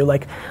want to do.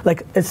 Like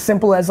as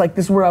simple as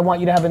this is where I want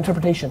you to have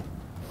interpretation.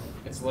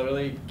 It's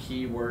literally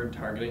keyword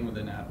targeting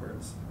within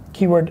AdWords.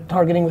 Keyword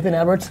targeting within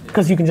AdWords?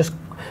 Because you can just...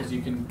 Because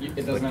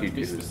it doesn't have to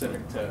be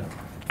specific to...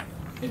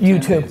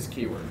 YouTube. Is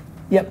keyword.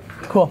 Yep,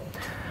 cool.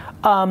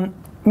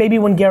 Maybe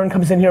when Garen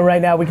comes in here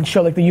right now, we can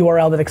show the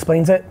URL that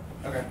explains it.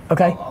 Okay.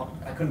 Okay?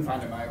 I couldn't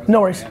find it.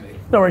 No worries.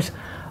 No worries.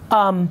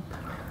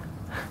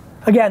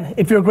 Again,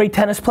 if you're a great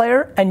tennis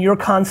player and your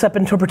concept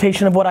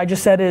interpretation of what I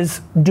just said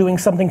is doing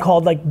something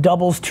called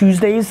doubles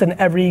Tuesdays, and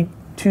every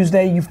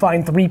Tuesday you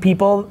find 3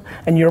 people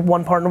and you're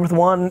one partner with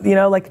one,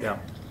 yeah.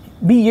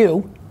 Be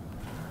you.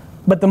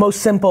 But the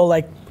most simple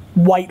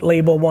white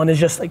label one is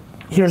just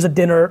here's a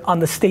dinner on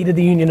the state of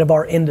the union of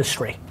our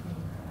industry.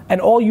 And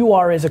all you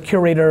are is a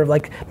curator of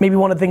maybe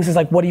one of the things is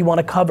what do you want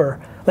to cover?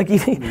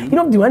 You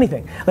don't do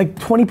anything.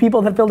 20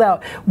 people that filled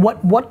out,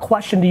 what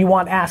question do you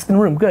want asked in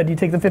the room? Good, you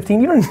take the 15.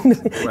 You don't, you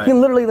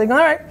can literally all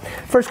right,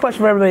 first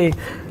question for everybody,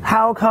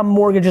 how come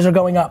mortgages are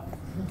going up?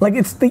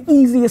 It's the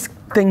easiest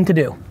thing to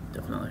do.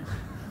 Definitely.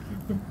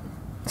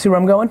 See where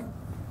I'm going?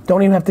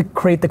 Don't even have to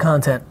create the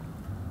content.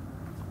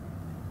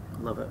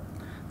 Love it.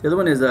 The other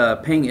one is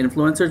paying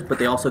influencers, but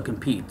they also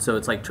compete. So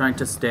it's trying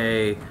to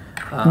stay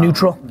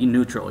neutral.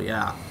 Neutral,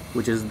 yeah.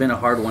 which has been a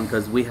hard one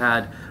because we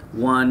had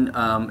one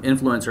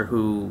influencer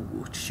who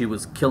she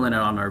was killing it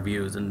on our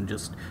views and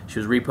just she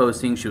was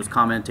reposting, she was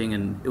commenting,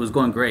 and it was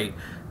going great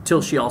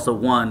till she also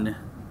won,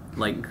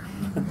 like,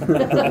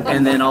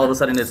 and then all of a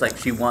sudden it's like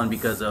she won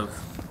because of.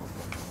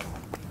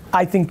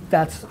 I think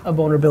that's a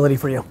vulnerability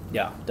for you.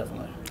 Yeah,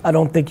 definitely. I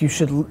don't think you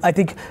should. I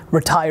think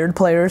retired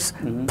players,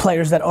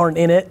 players that aren't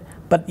in it.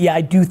 But yeah,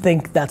 I do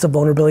think that's a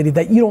vulnerability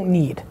that you don't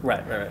need.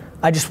 Right.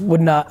 I just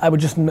would not. I would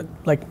just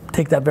like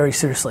take that very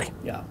seriously.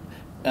 Yeah.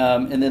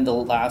 And then the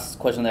last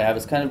question that I have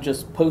is kind of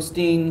just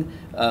posting.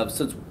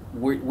 Since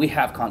we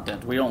have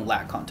content, we don't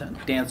lack content.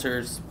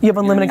 Dancers. You have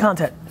unlimited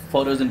content.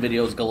 Photos and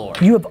videos galore.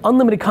 You have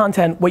unlimited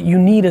content. What you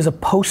need is a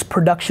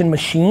post-production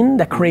machine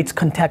that creates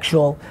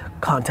contextual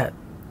content.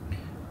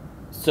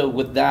 So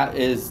with that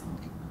is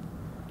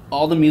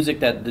all the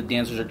music that the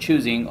dancers are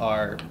choosing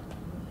are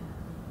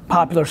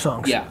popular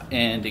songs. Yeah,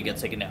 and it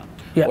gets taken down.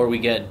 Yeah. Or we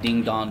get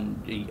dinged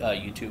on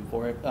YouTube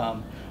for it.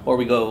 Or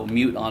we go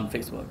mute on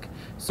Facebook.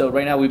 So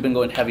right now we've been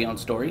going heavy on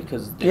story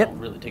because they don't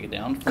really take it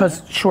down.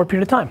 Because short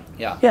period of time.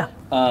 Yeah. Yeah.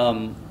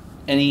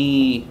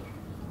 Any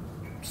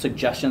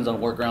suggestions on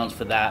workarounds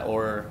for that,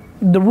 or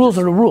the rules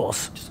are the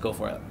rules? Just go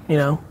for it. You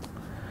know,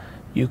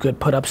 you could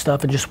put up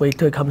stuff and just wait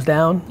till it comes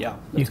down. Yeah,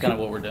 that's kind of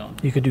what we're doing.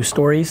 You could do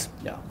stories.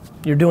 Yeah.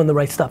 You're doing the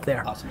right stuff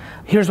there. Awesome.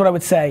 Here's what I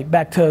would say,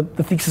 back to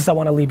the thesis I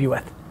want to leave you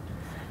with.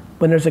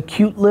 When there's a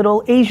cute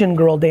little Asian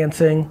girl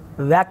dancing,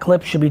 that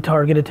clip should be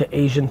targeted to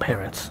Asian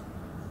parents.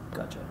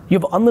 Gotcha. You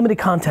have unlimited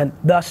content,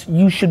 thus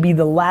you should be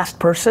the last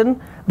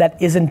person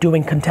that isn't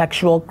doing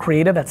contextual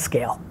creative at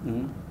scale.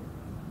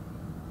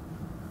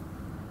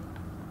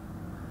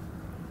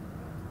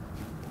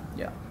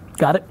 Yeah.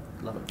 Got it?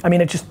 Love it. I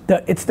mean,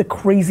 it's the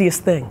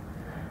craziest thing.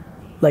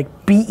 Like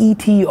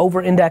BET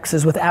over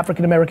indexes with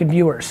African American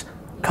viewers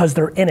because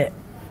they're in it.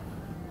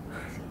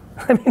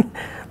 I mean,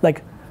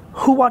 like,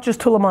 who watches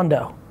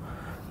Telemundo?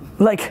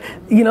 Like,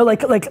 you know,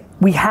 like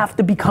we have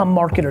to become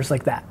marketers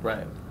like that.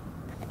 Right.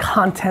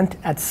 Content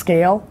at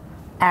scale,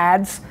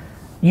 ads,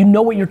 you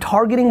know what you're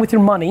targeting with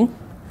your money,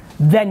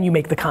 then you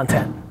make the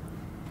content.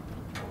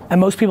 And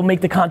most people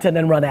make the content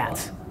and run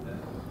ads.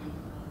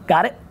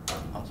 Got it?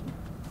 Awesome.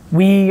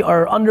 We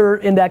are under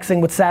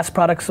indexing with SaaS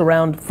products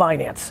around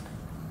finance.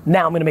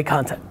 Now I'm gonna make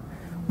content.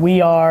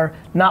 We are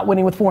not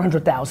winning with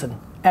 400,000.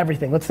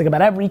 Everything. Let's think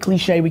about every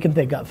cliche we can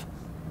think of.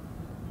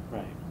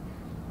 Right.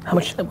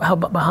 How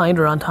behind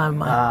or on time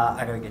am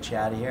I? I gotta get you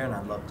out of here, and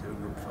I'd love to do a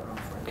group photo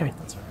for you. Okay.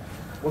 That's all right.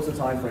 What's the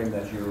time frame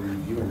that you're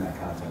reviewing that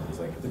content? Is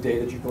like the day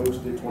that you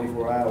posted,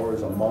 24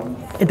 hours, a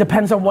month? It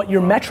depends on what your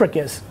metric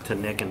is. To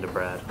Nick and to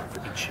Brad for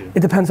each shoot.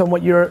 It depends on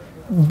what your,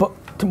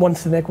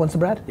 one's to Nick, one's to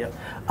Brad? Yep.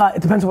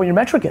 It depends on what your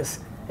metric is.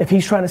 If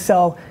he's trying to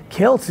sell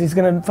kilts, he's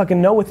gonna fucking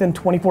know within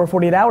 24 or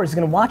 48 hours, he's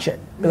gonna watch it.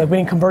 Be like, we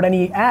didn't convert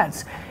any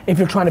ads. If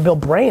you're trying to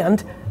build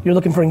brand, you're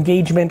looking for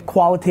engagement,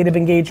 qualitative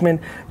engagement.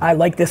 I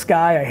like this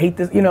guy, I hate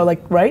this, you know,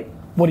 like, right?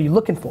 What are you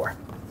looking for?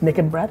 Nick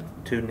and Brad?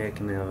 To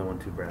Nick and the other one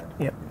to Brad.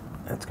 Yep,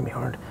 that's gonna be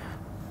hard.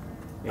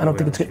 Yeah, I don't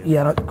think it's good,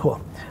 yeah,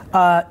 cool.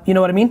 You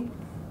know what I mean?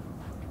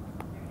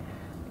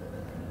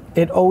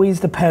 It always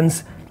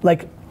depends,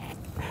 like,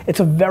 it's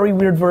a very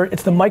weird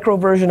it's the micro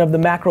version of the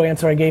macro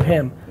answer I gave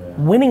him.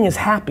 Winning is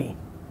happy,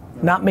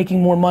 not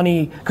making more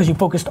money because you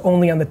focused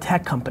only on the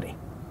tech company.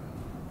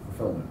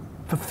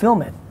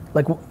 Fulfillment.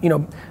 Like, you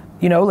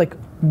know, like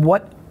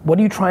what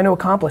are you trying to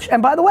accomplish?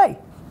 And by the way,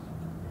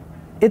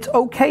 it's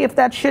okay if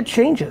that shit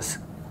changes.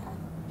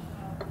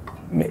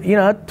 You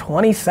know, at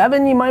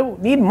 27 you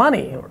might need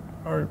money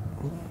or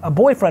a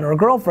boyfriend or a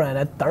girlfriend.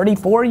 At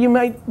 34 you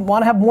might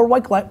want to have more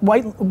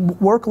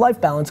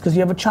work-life balance because you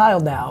have a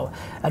child now.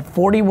 At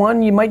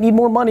 41 you might need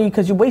more money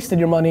because you wasted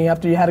your money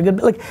after you had a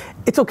good, like,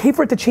 it's okay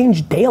for it to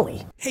change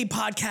daily. Hey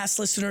podcast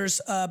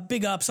listeners,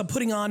 big ups. I'm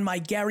putting on my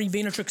Gary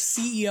Vaynerchuk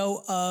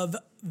CEO of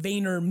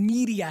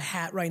VaynerMedia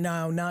hat right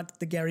now, not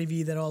the Gary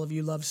V that all of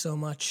you love so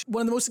much.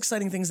 One of the most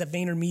exciting things that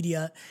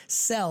VaynerMedia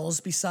sells,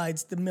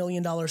 besides the $1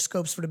 million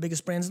scopes for the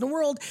biggest brands in the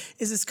world,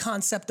 is this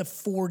concept of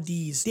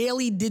 4Ds.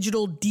 Daily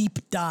Digital Deep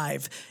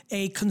Dive,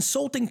 a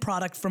consulting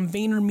product from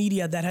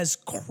VaynerMedia that has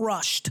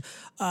crushed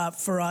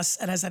for us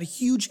and has had a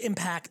huge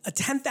impact. A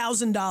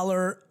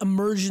 $10,000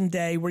 immersion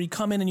day where you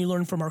come in and you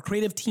learn from our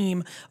creative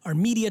team, our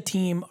media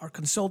team, our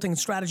consulting and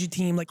strategy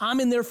team. Like, I'm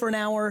in there for an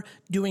hour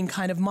doing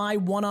kind of my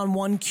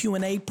one-on-one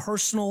Q&A,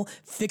 personal,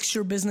 fix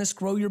your business,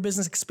 grow your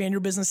business, expand your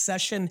business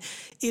session.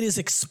 It has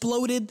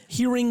exploded.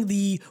 Hearing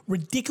the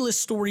ridiculous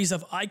stories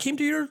of, I came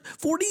to your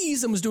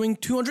 4Ds and was doing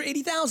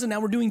 280,000. Now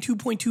we're doing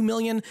 2.2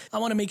 million. I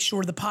want to make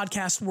sure the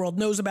podcast world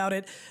knows about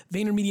it.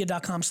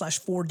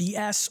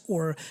 VaynerMedia.com/4DS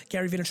or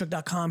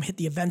GaryVaynerchuk.com. Hit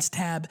the events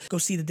tab. Go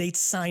see the dates,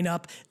 sign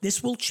up.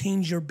 This will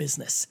change your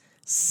business.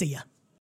 See ya.